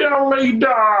a chili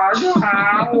dog.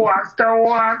 Waka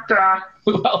waka.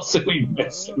 Who else are we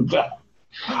missing?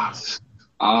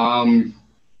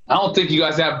 I don't think you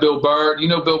guys have Bill Burr. You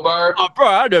know Bill Burr? Oh, bro,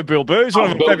 I know Bill Burr. He's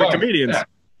one of my favorite comedians.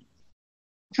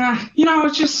 Yeah. You know,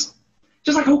 it's just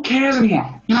like, who cares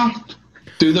anymore? You know?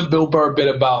 Do the Bill Burr bit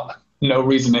about no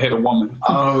reason to hit a woman.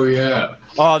 Oh, yeah.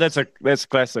 Oh, that's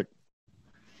classic.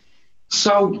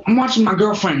 So I'm watching my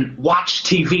girlfriend watch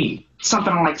TV.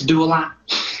 Something I like to do a lot.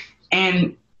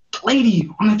 And the lady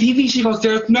on the TV, she goes,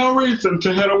 there's no reason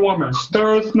to hit a woman.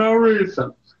 There is no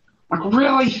reason. Like,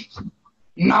 really?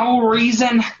 No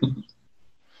reason?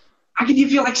 I could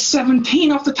give you like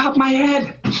 17 off the top of my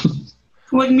head.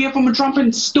 Wake me up from a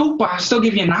drunken stupor. I still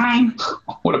give you 9.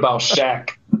 What about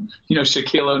Shaq? You know,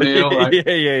 Shaquille O'Neal. Right?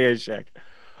 yeah, Shaq.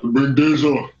 Big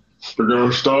Diesel, they're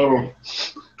gonna style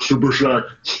Super Shack.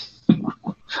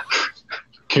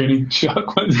 Kenny,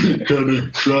 Chuck, Kenny,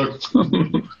 Shack.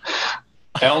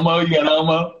 Elmo, you got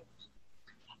Elmo?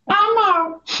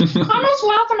 Elmo! Elmo's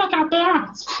laughing at our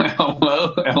parents.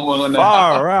 Elmo in the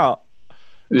Far out.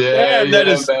 Yeah, Man,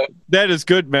 man. that is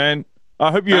good, man.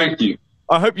 I hope Thank you.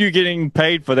 I hope you're getting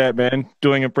paid for that, man.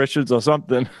 Doing impressions or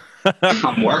something.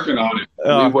 I'm working on it.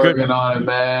 Oh, We're working on it,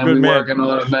 man. Good We're man. working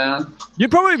on it, man.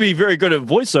 You'd probably be very good at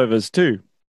voiceovers too.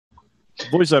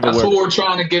 Voiceover That's work. what we're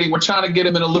trying to get him. We're trying to get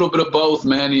him in a little bit of both,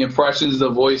 man. The impressions, the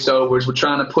voiceovers. We're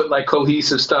trying to put like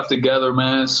cohesive stuff together,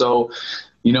 man. So,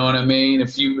 you know what I mean?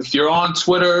 If you're on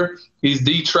Twitter, he's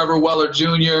the Trevor Weller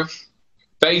Jr.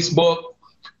 Facebook,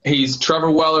 he's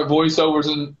Trevor Weller voiceovers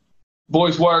and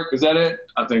voice work. Is that it?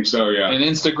 I think so, yeah. And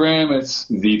Instagram, it's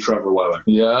The Trevor Weller.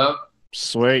 yeah.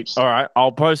 Sweet. All right,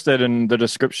 I'll post that in the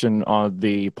description of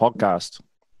the podcast.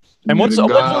 And what's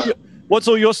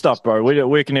all your stuff, bro?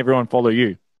 Where can everyone follow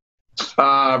you?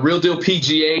 Real Deal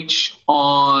PGH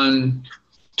on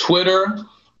Twitter,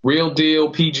 Real Deal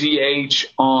PGH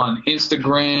on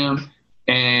Instagram,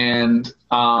 and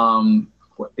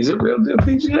is it Real Deal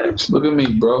PGH? Look at me,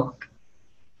 bro.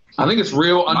 I think it's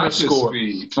real underscore.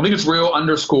 I think it's real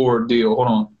underscore deal. Hold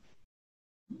on.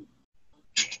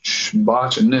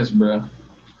 Botching this, bro.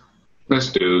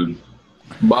 This dude.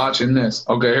 Botching this.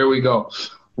 Okay, here we go.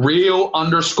 Real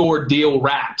underscore deal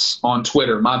raps on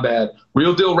Twitter. My bad.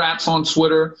 Real Deal Raps on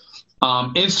Twitter.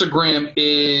 Instagram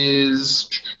is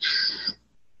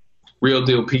Real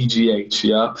Deal PGH.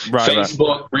 Yeah. Right,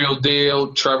 Facebook, Real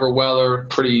Deal, Trevor Weller.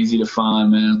 Pretty easy to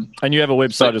find, man. And you have a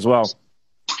website as well.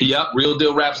 Yep,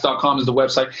 realdealraps.com is the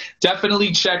website.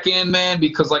 Definitely check in, man,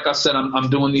 because like I said, I'm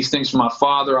doing these things for my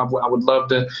father. I would love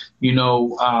to,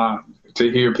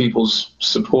 to hear people's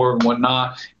support and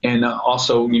whatnot. And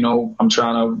also,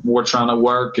 we're trying to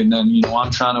work, and then,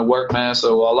 I'm trying to work, man.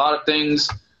 So a lot of things,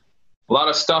 a lot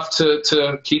of stuff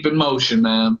to keep in motion,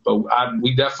 man. But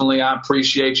I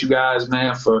appreciate you guys,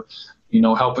 man, for,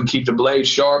 helping keep the blade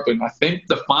sharp. And I think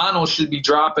the final should be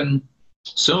dropping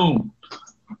soon.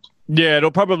 Yeah,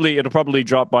 it'll probably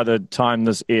drop by the time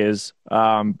this airs.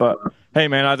 But hey,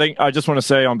 man, I just want to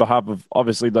say on behalf of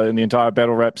obviously the entire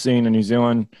battle rap scene in New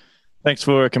Zealand, thanks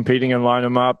for competing and lining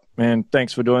them up, man.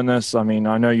 Thanks for doing this. I mean,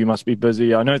 I know you must be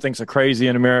busy. I know things are crazy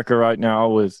in America right now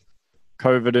with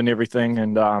COVID and everything.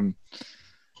 And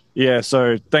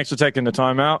so thanks for taking the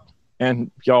time out.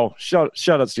 And yo, shout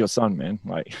out to your son, man.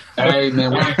 Like, hey,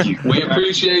 man, we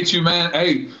appreciate you, man.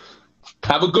 Hey,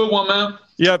 have a good one, man.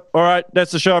 Yep. All right.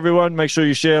 That's the show, everyone. Make sure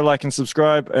you share, like, and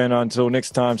subscribe. And until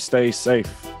next time, stay safe.